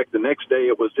train wreck, the next day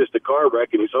it was just a car wreck,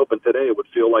 and he's hoping today it would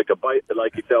feel like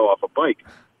like he fell off a bike.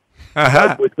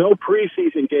 But with no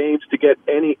preseason games to get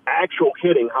any actual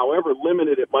hitting, however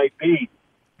limited it might be,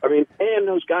 and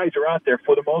those guys are out there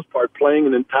for the most part playing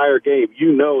an entire game.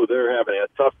 They're having a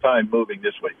tough time moving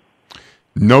this week.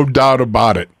 No doubt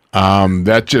about it.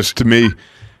 That just, to me,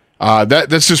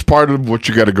 that's just part of what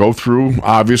you got to go through,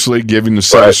 obviously, given the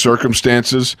set of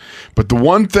circumstances. But the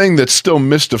one thing that's still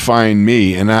mystifying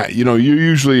me, and you're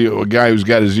usually a guy who's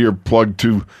got his ear plugged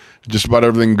to just about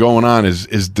everything going on, is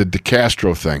the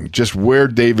DeCastro thing. Just where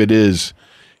David is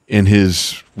in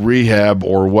his rehab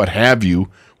or what have you,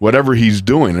 whatever he's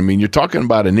doing. You're talking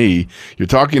about a knee. You're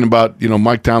talking about,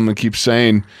 Mike Tomlin keeps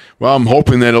saying, well, I'm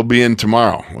hoping that he'll be in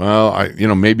tomorrow. Well,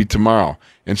 maybe tomorrow.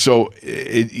 And so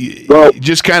you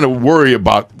just kind of worry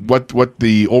about what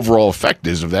the overall effect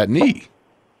is of that knee.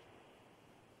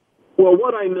 Well,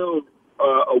 what I know,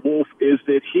 Wolf, is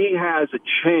that he has a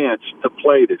chance to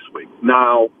play this week.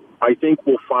 Now, I think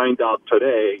we'll find out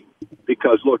today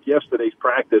because, look, yesterday's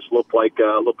practice looked like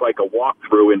a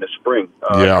walkthrough in the spring.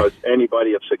 Because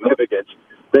anybody of significance,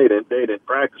 they didn't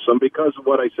practice them because of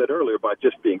what I said earlier about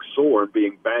just being sore and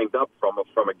being banged up from a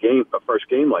first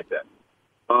game like that.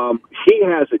 He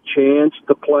has a chance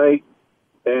to play,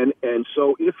 and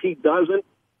so if he doesn't,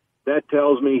 that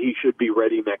tells me he should be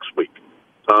ready next week.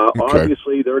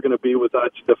 Obviously, they're going to be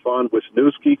without Stefan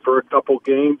Wisniewski for a couple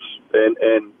games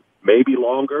and maybe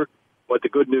longer. But the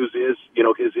good news is,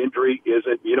 his injury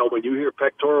isn't. When you hear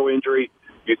pectoral injury,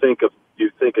 you think of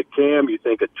Cam, you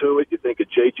think of Tuitt, you think of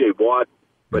J.J. Watt,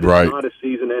 but it's not a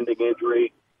season-ending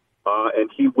injury, and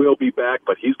he will be back,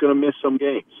 but he's going to miss some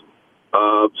games.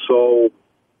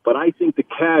 But I think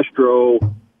DeCastro,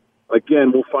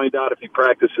 again, we'll find out if he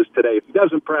practices today. If he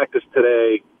doesn't practice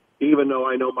today, even though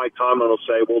I know Mike Tomlin will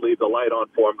say, we'll leave the light on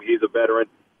for him, he's a veteran.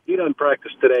 He doesn't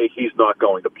practice today, he's not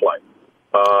going to play.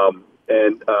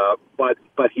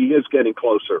 But he is getting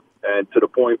closer, and to the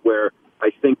point where I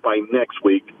think by next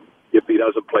week, if he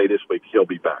doesn't play this week, he'll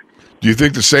be back. Do you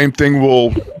think the same thing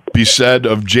will be said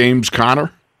of James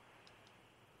Conner?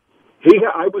 He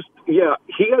has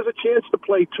a chance to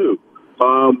play too.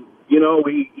 He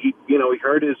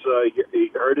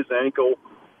hurt his ankle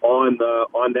on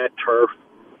that turf.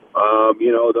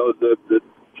 The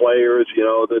players,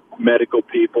 the medical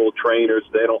people, trainers,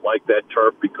 they don't like that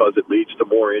turf because it leads to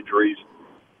more injuries.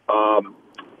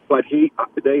 But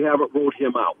they haven't ruled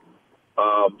him out.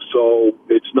 So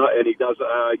it's not, and he doesn't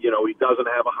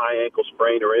have a high ankle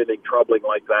sprain or anything troubling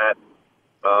like that.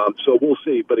 So we'll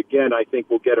see. But again, I think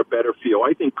we'll get a better feel.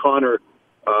 I think Connor,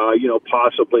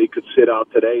 possibly could sit out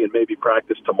today and maybe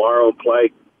practice tomorrow and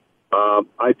play.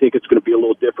 I think it's going to be a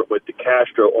little different with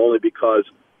DeCastro only because,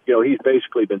 he's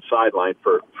basically been sidelined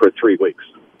for 3 weeks.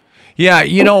 Yeah,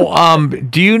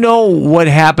 do you know what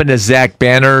happened to Zach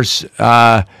Banner's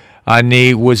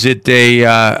knee? Was it a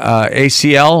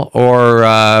ACL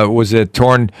or was it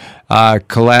torn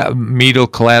medial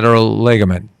collateral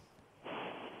ligament?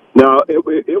 No, it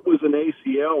was an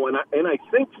ACL, and I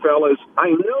think, fellas, I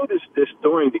noticed this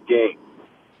during the game.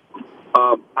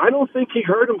 I don't think he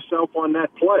hurt himself on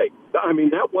that play. I mean,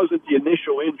 that wasn't the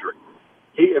initial injury.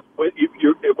 When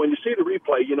you see the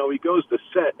replay, he goes to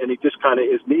set, and he just kind of,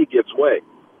 his knee gives way.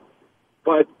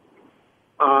 But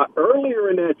earlier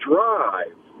in that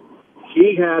drive,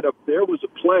 there was a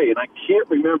play, and I can't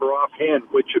remember offhand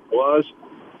which it was,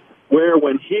 where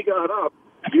when he got up,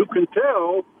 you can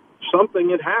tell something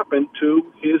had happened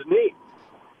to his knee.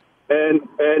 And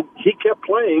he kept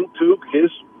playing to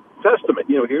his testament.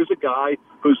 Here's a guy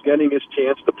who's getting his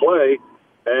chance to play,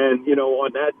 and,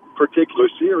 on that particular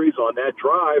series, on that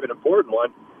drive, an important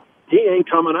one, he ain't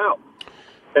coming out.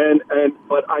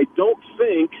 But I don't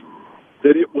think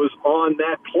that it was on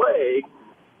that play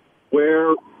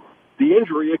where the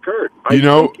injury occurred. I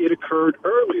think it occurred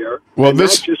earlier. Well,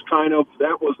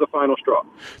 that was the final straw.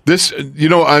 I'm sorry,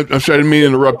 I didn't mean to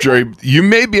interrupt, Jerry. You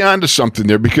may be onto something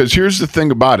there, because here's the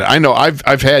thing about it. I know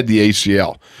I've had the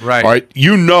ACL. Right. All right.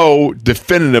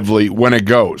 Definitively when it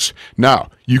goes. Now,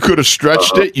 you could have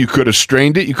stretched it, you could have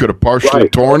strained it, you could have partially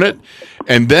torn it,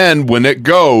 and then when it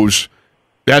goes,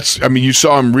 you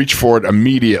saw him reach for it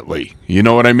immediately. You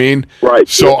know what I mean? Right.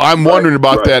 So I'm wondering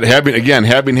about that.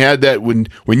 Having had that, when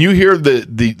you hear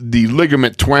the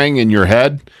ligament twang in your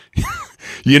head,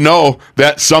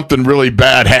 that something really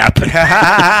bad happened.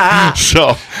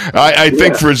 So I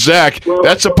think for Zach,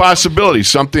 that's a possibility.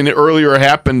 Something that earlier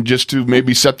happened just to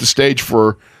maybe set the stage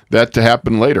for that to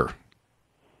happen later.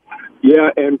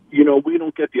 Yeah, and we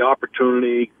don't get the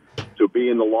opportunity to be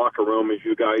in the locker room, as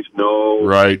you guys know,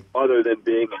 right? Other than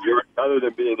being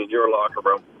in your locker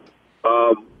room,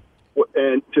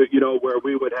 and to where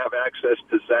we would have access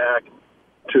to Zach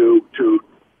to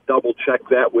double check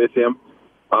that with him.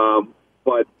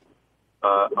 But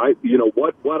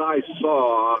what I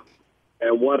saw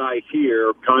and what I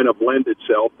hear kind of lend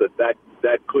itself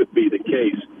that could be the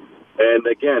case. And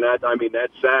again,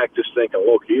 that's Zach just thinking,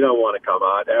 look, he don't want to come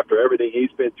out after everything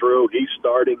he's been through. He's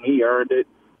starting, he earned it.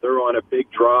 They're on a big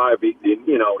drive. He's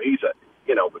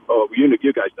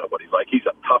you guys know what he's like. He's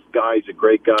a tough guy. He's a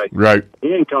great guy. Right.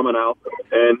 He ain't coming out,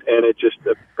 and it just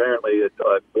apparently,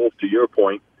 Wolf, to your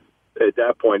point, at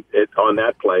that point, on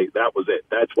that play, that was it.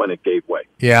 That's when it gave way.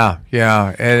 Yeah,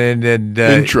 and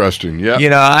interesting. Yeah,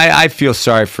 I feel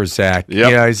sorry for Zach.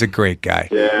 Yep. He's a great guy.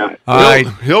 Yeah,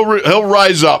 he'll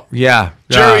rise up. Yeah,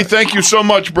 Jerry, thank you so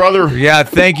much, brother. Yeah,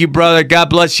 thank you, brother.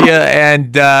 God bless you,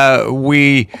 and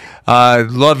we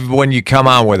love when you come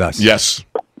on with us. Yes.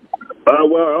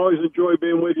 Well, I always enjoy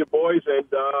being with you boys, and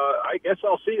I guess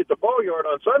I'll see you at the ball yard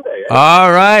on Sunday.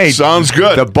 All right, sounds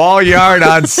good. The ball yard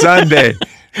on Sunday.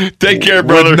 Take care,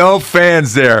 brother. With no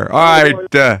fans there. All right,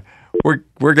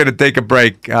 we're gonna take a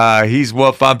break. He's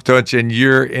Wolf, I'm Tunch, and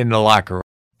you're in the locker room.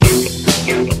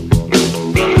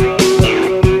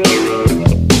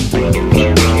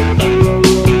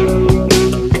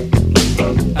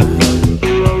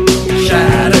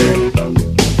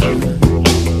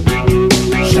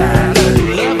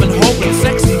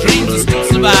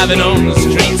 Surviving on the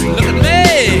streets, look at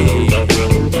me.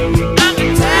 I'm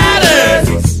in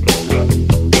tatters.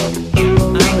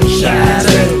 I'm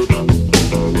shattered.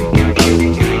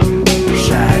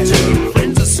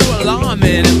 Friends are so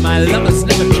alarming, and my lover's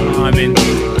never charming.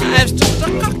 Life's just a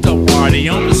cocktail party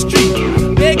on the street.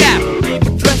 Big apple,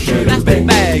 people dressing, plastic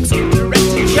bags,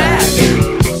 directed trash,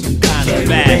 some kind of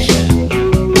fashion.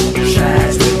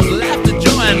 Laughter,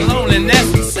 joy, and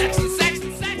loneliness, and sex.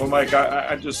 Well, Mike,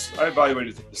 I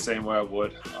evaluated it the same way I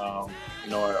would. I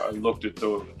looked at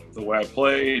the way I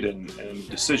played and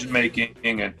decision making,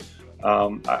 and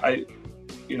I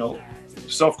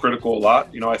self-critical a lot.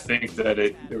 I think that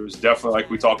there was definitely, like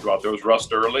we talked about, there was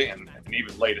rust early, and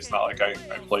even late. It's not like I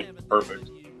played perfect.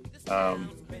 I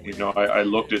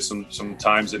looked at some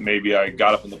times that maybe I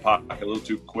got up in the pocket a little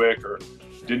too quick, or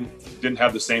didn't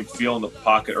have the same feel in the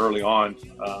pocket early on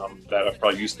that I'm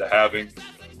probably used to having.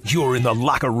 You're in the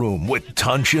locker room with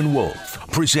Tunch and Wolf,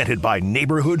 presented by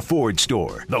Neighborhood Ford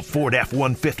Store. The Ford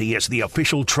F-150 is the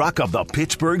official truck of the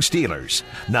Pittsburgh Steelers.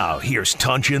 Now, here's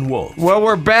Tunch and Wolf. Well,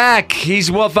 we're back. He's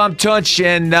Wolf, I'm Tunch,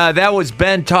 and that was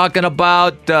Ben talking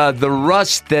about the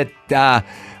rust that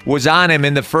was on him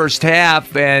in the first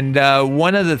half. And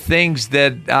one of the things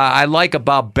that I like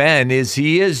about Ben is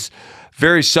he is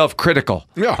very self-critical.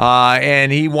 Yeah.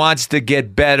 And he wants to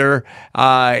get better.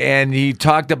 And he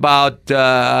talked about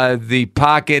the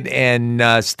pocket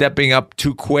and stepping up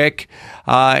too quick.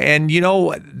 And,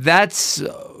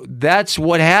 that's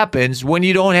what happens when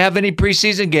you don't have any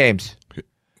preseason games.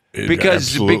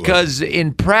 Because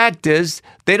in practice,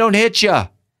 they don't hit you.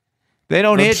 They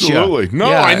don't hit you. Absolutely. No,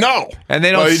 Yeah. I know. And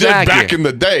they don't They sack did back you. in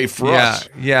the day for Yeah, us.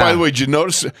 yeah. By the way, did you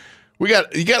notice you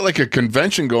got like a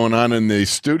convention going on in the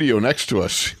studio next to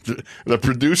us? The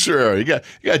producer area.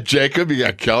 You got Jacob, you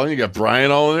got Kellen, you got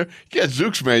Brian all in there. You got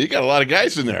Zooks, man. You got a lot of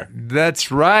guys in there. That's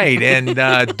right. And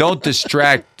don't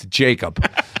distract Jacob.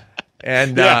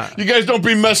 And Yeah, you guys don't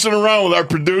be messing around with our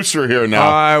producer here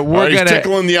now. we're He's gonna-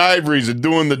 tickling the ivories and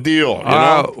doing the deal. You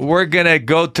know? we're going to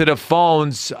go to the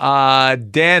phones.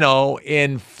 Dano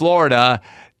in Florida.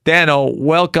 Dano,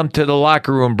 welcome to the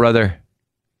locker room, brother.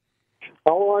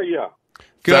 How are you?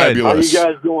 Good. Fabulous. How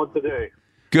you guys doing today? We're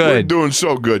Good. doing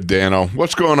so good, Dano.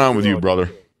 What's going on with you, brother?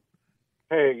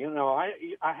 Hey,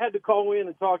 I had to call in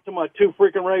and talk to my two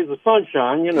freaking rays of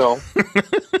sunshine,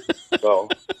 So,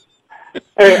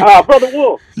 hey, Brother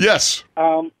Wolf, Yes.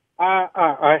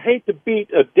 I hate to beat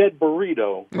a dead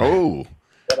burrito, Oh.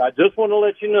 but I just want to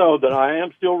let you know that I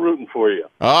am still rooting for you.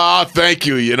 Ah, thank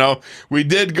you. We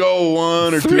did go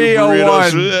one or two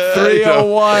 301. burritos.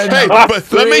 301. Hey,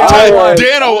 but let me tell you, All right.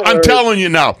 Dano, All I'm right. telling you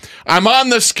now. I'm on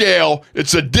the scale.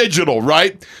 It's a digital,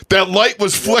 right? That light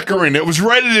was flickering. It was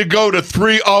ready to go to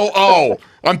 300.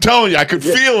 I'm telling you, I could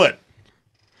feel it.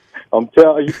 I'm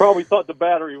telling you, probably thought the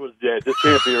battery was dead. This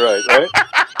can't be right?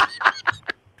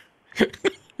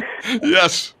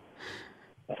 Yes.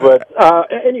 But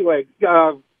anyway,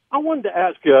 I wanted to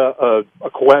ask you a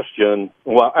question.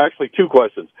 Well, actually, two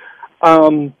questions.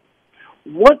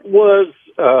 What was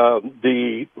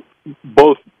the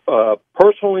both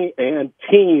personally and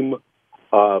team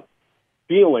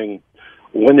feeling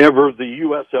whenever the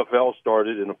USFL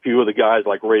started and a few of the guys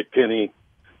like Ray Penny,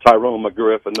 Tyrone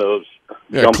McGriff, and those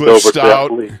jumped Cliff over Stout.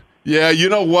 to Athlete? Yeah, you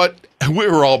know what? We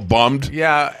were all bummed.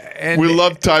 Yeah. And We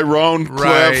loved Tyrone,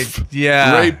 Right, Cliff,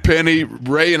 yeah. Ray Penny.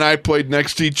 Ray and I played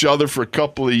next to each other for a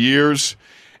couple of years.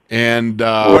 And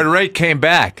when Ray came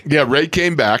back. yeah, Ray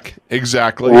came back.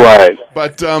 Exactly. Right.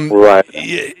 But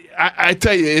Right. I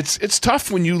tell you, it's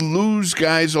tough when you lose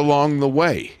guys along the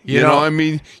way. You know- know, I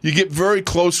mean, you get very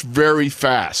close very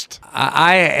fast.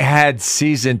 I had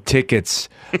season tickets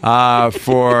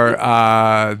for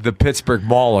the Pittsburgh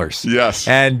Maulers. Yes.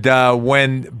 And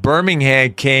when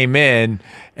Birmingham came in,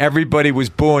 everybody was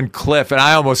booing Cliff, and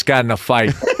I almost got in a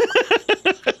fight.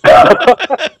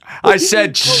 I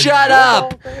said, "Shut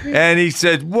up!" And he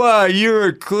said, "What?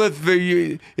 You're Cliff?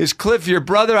 Is Cliff your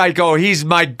brother?" I go, "He's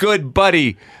my good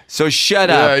buddy. So shut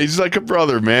Yeah, up." he's like a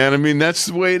brother, man. I mean, that's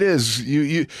the way it is.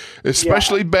 You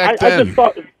especially back I then. just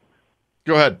thought,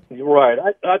 Go ahead. right.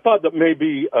 I thought that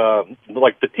maybe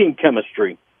like the team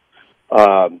chemistry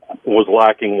was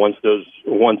lacking once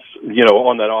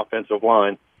on that offensive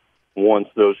line. Once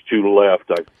those two left,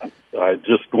 I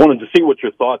just wanted to see what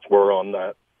your thoughts were on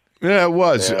that. Yeah, it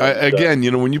was. And,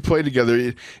 Again, when you play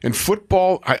together in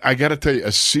football, I got to tell you,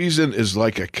 a season is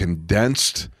like a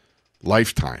condensed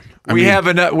lifetime. We had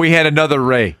another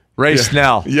Ray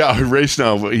Snell. Yeah, Ray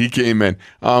Snell. He came in,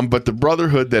 but the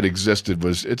brotherhood that existed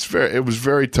was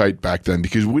very tight back then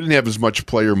because we didn't have as much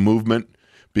player movement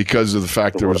because of the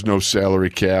fact there was no salary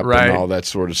cap Right. and all that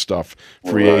sort of stuff,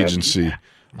 free agency.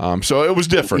 So it was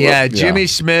different. Yeah, Jimmy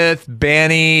Smith,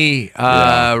 Banny,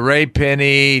 Ray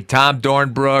Penny, Tom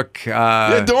Dornbrook.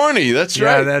 Yeah, Dorney. That's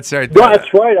right. Yeah, that's right. No,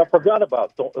 that's right. I forgot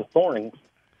about Thorning.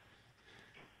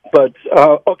 But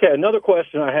okay, another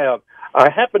question I have. I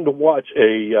happened to watch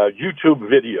a YouTube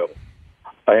video,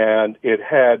 and it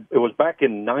was back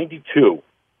in '92,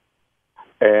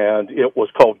 and it was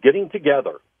called "Getting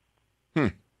Together."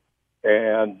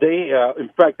 And they, in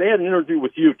fact, they had an interview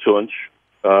with you, Tunch,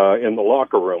 in the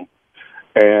locker room,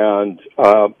 and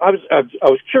I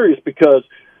was curious because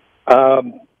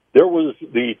there was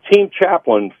the team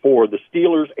chaplain for the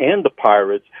Steelers and the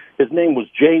Pirates. His name was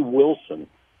Jay Wilson.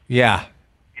 Yeah.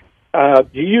 Do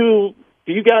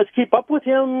you guys keep up with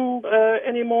him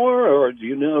anymore, or do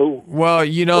you know? Well,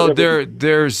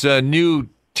 there's a new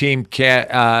team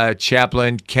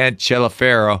chaplain, Kent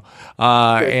Celefaro,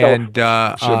 and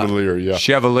Chevalier, yeah.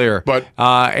 Chevalier. But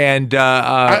and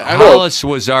I Hollis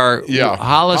was our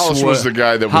Hollis was the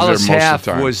guy that was Hollis there most Half of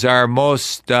the time. was our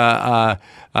most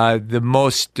the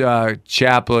most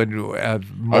chaplain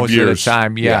most of the years.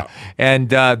 time. Yeah. And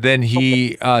then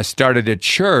he started a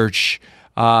church.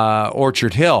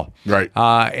 Orchard Hill. Right.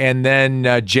 And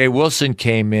then Jay Wilson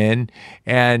came in,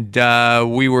 and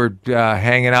we were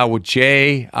hanging out with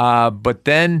Jay. But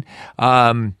then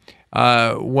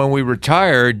when we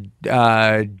retired,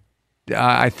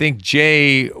 I think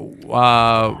Jay, he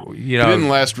didn't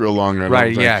last real long. I don't Right,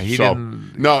 think. yeah, he So,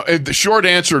 didn't. No, the short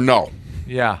answer, no.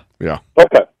 Yeah. Yeah.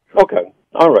 Okay,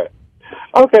 all right.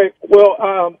 Okay,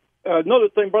 well, another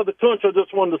thing, Brother Tunch, I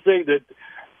just wanted to say that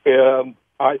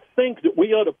I think that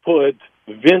we ought to put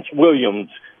Vince Williams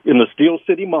in the Steel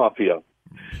City Mafia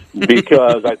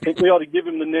because I think we ought to give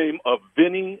him the name of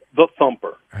Vinny the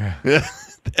Thumper. Yeah,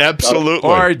 absolutely.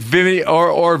 Or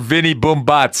Vinny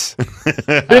Boombats.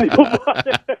 Vinny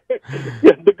Boombats.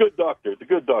 Yeah, the good doctor. The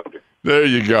good doctor. There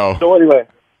you go. So anyway,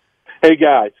 hey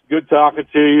guys, good talking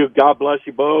to you. God bless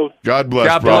you both. God bless,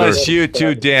 God brother. bless you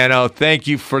too, Dano. Thank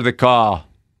you for the call.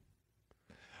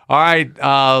 All right,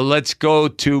 let's go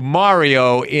to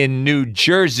Mario in New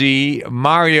Jersey.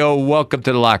 Mario, welcome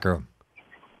to the locker room.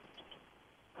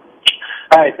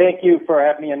 Hi, thank you for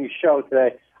having me on your show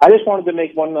today. I just wanted to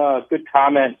make one good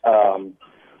comment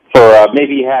for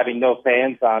maybe having no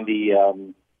fans on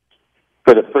the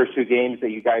for the first two games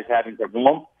that you guys had in the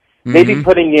room. Maybe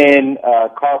putting in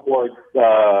cardboard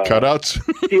cutouts,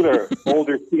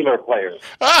 older Steeler players.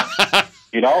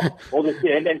 Older,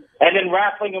 and then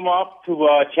raffling them off to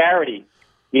charity,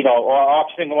 or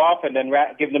auctioning them off and then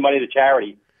giving the money to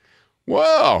charity.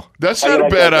 Wow, that's not a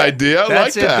bad idea. I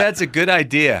like that. That's a good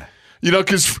idea.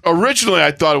 Because originally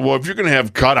I thought, well, if you're going to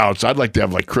have cutouts, I'd like to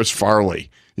have like Chris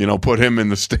Farley, put him in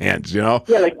the stands, Yeah,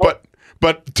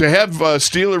 But to have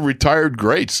Steeler retired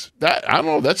greats, that I don't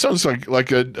know, that sounds like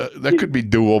that could be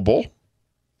doable.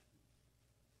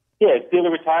 Yeah,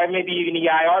 Steeler retired. Maybe even the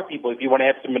IR people if you want to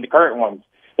have some of the current ones.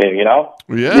 Yeah.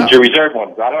 The reserve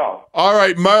ones. I don't know. All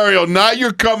right, Mario. Now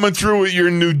you're coming through with your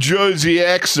New Jersey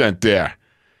accent there.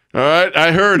 All right,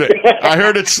 I heard it. I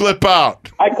heard it slip out.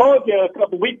 I called you a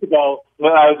couple weeks ago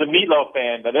when I was a Meatloaf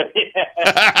fan, but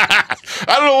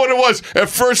I don't know what it was. At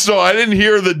first, though, I didn't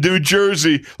hear the New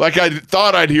Jersey like I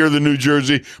thought I'd hear the New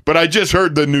Jersey, but I just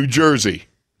heard the New Jersey.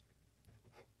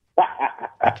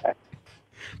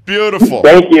 Beautiful.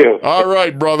 Thank you. All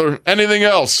right, brother. Anything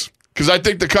else? Because I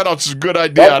think the cutouts is a good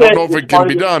idea. I don't know if it can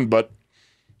be done, but...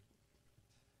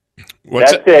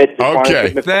 That's it.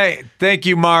 Okay. Thank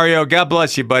you, Mario. God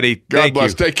bless you, buddy. God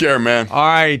bless. Take care, man. All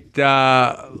right.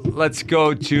 Let's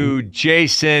go to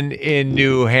Jason in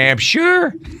New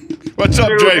Hampshire. What's up,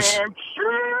 Jason?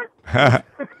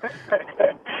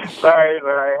 Sorry,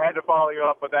 I had to follow you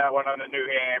up with that one on the New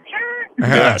Hampshire.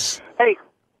 Yes. Hey,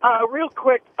 real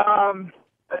quick, oh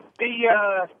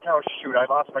shoot, I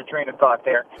lost my train of thought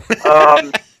there.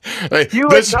 Hey,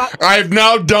 I've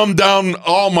now dumbed down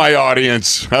all my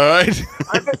audience. All right.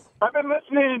 I've been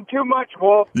listening too much,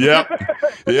 Wolf. Yep.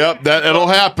 That'll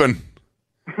happen.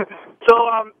 So,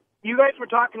 you guys were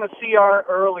talking to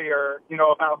CR earlier,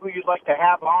 about who you'd like to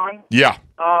have on. Yeah.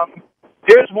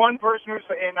 There's one person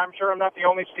and I'm sure I'm not the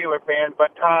only Steeler fan,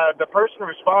 but the person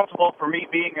responsible for me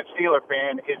being a Steeler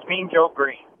fan is Mean Joe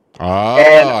Green.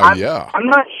 Yeah. I'm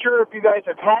not sure if you guys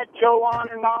have had Joe on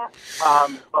or not.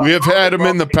 We have had him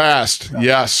in the past.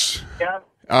 Yes. Yeah.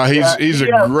 He's a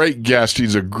great guest.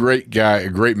 He's a great guy, a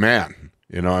great man.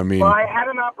 Well, I had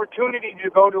an opportunity to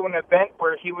go to an event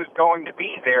where he was going to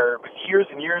be there. It was years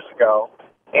and years ago,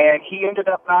 and he ended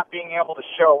up not being able to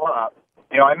show up.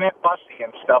 I met Bussy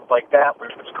and stuff like that,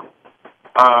 which was cool.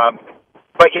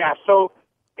 But yeah, so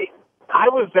I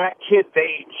was that kid's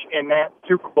age in that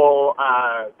Super Bowl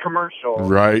commercial.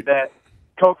 Right. That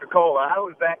Coca-Cola, I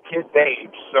was that kid's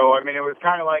age. So, it was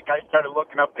kind of like I started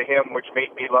looking up to him, which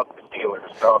made me love the Steelers.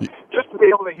 So, just to be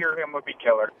able to hear him would be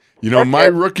killer. My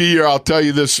rookie year, I'll tell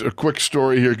you this, a quick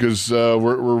story here because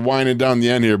we're winding down the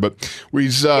end here, but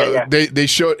they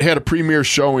had a premiere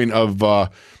showing of the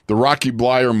Rocky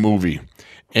Bleier movie.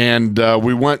 And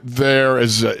we went there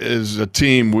as a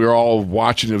team. We were all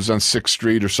watching. It was on 6th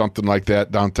Street or something like that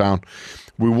downtown.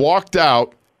 We walked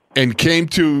out and came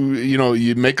to,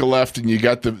 you make a left and you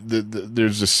got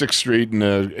there's a 6th Street and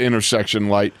the intersection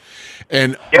light.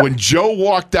 And when Joe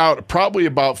walked out, probably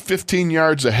about 15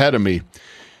 yards ahead of me,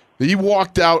 he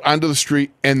walked out onto the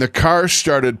street and the cars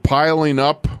started piling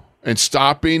up and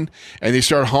stopping, and they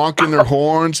started honking their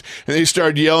horns, and they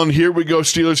started yelling, "Here we go,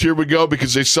 Steelers, here we go,"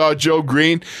 because they saw Joe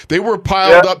Green. They were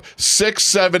piled up 6,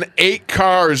 7, 8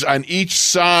 cars on each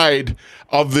side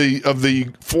of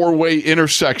the four-way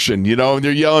intersection, and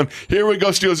they're yelling, "Here we go,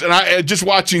 Steelers." And I just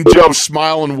watching Joe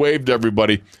smile and wave to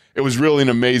everybody, it was really an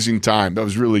amazing time. That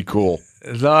was really cool.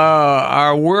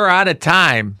 We're out of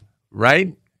time,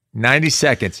 right? 90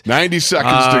 seconds. 90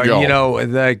 seconds to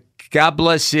go. God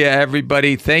bless you,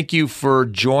 everybody. Thank you for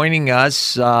joining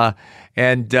us.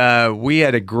 And we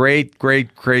had a great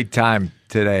time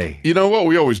today. You know what?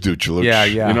 We always do, Chaluch. Yeah,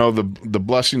 yeah. You know, the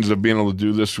blessings of being able to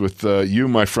do this with you,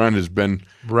 my friend, has been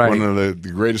one of the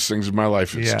greatest things of my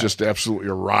life. It's just absolutely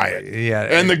a riot. Yeah.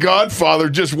 And the Godfather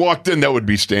just walked in. That would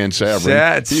be Stan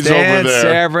Savran. He's Stan over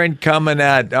there. Savran coming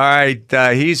out. All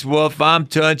right. He's Wolf. I'm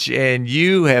Tunch, and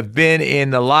you have been in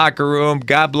the locker room.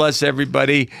 God bless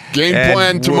everybody. Game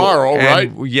plan tomorrow,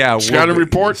 right? Yeah. Scouting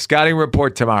report? Scouting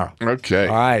report tomorrow. Okay.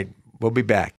 All right. We'll be back.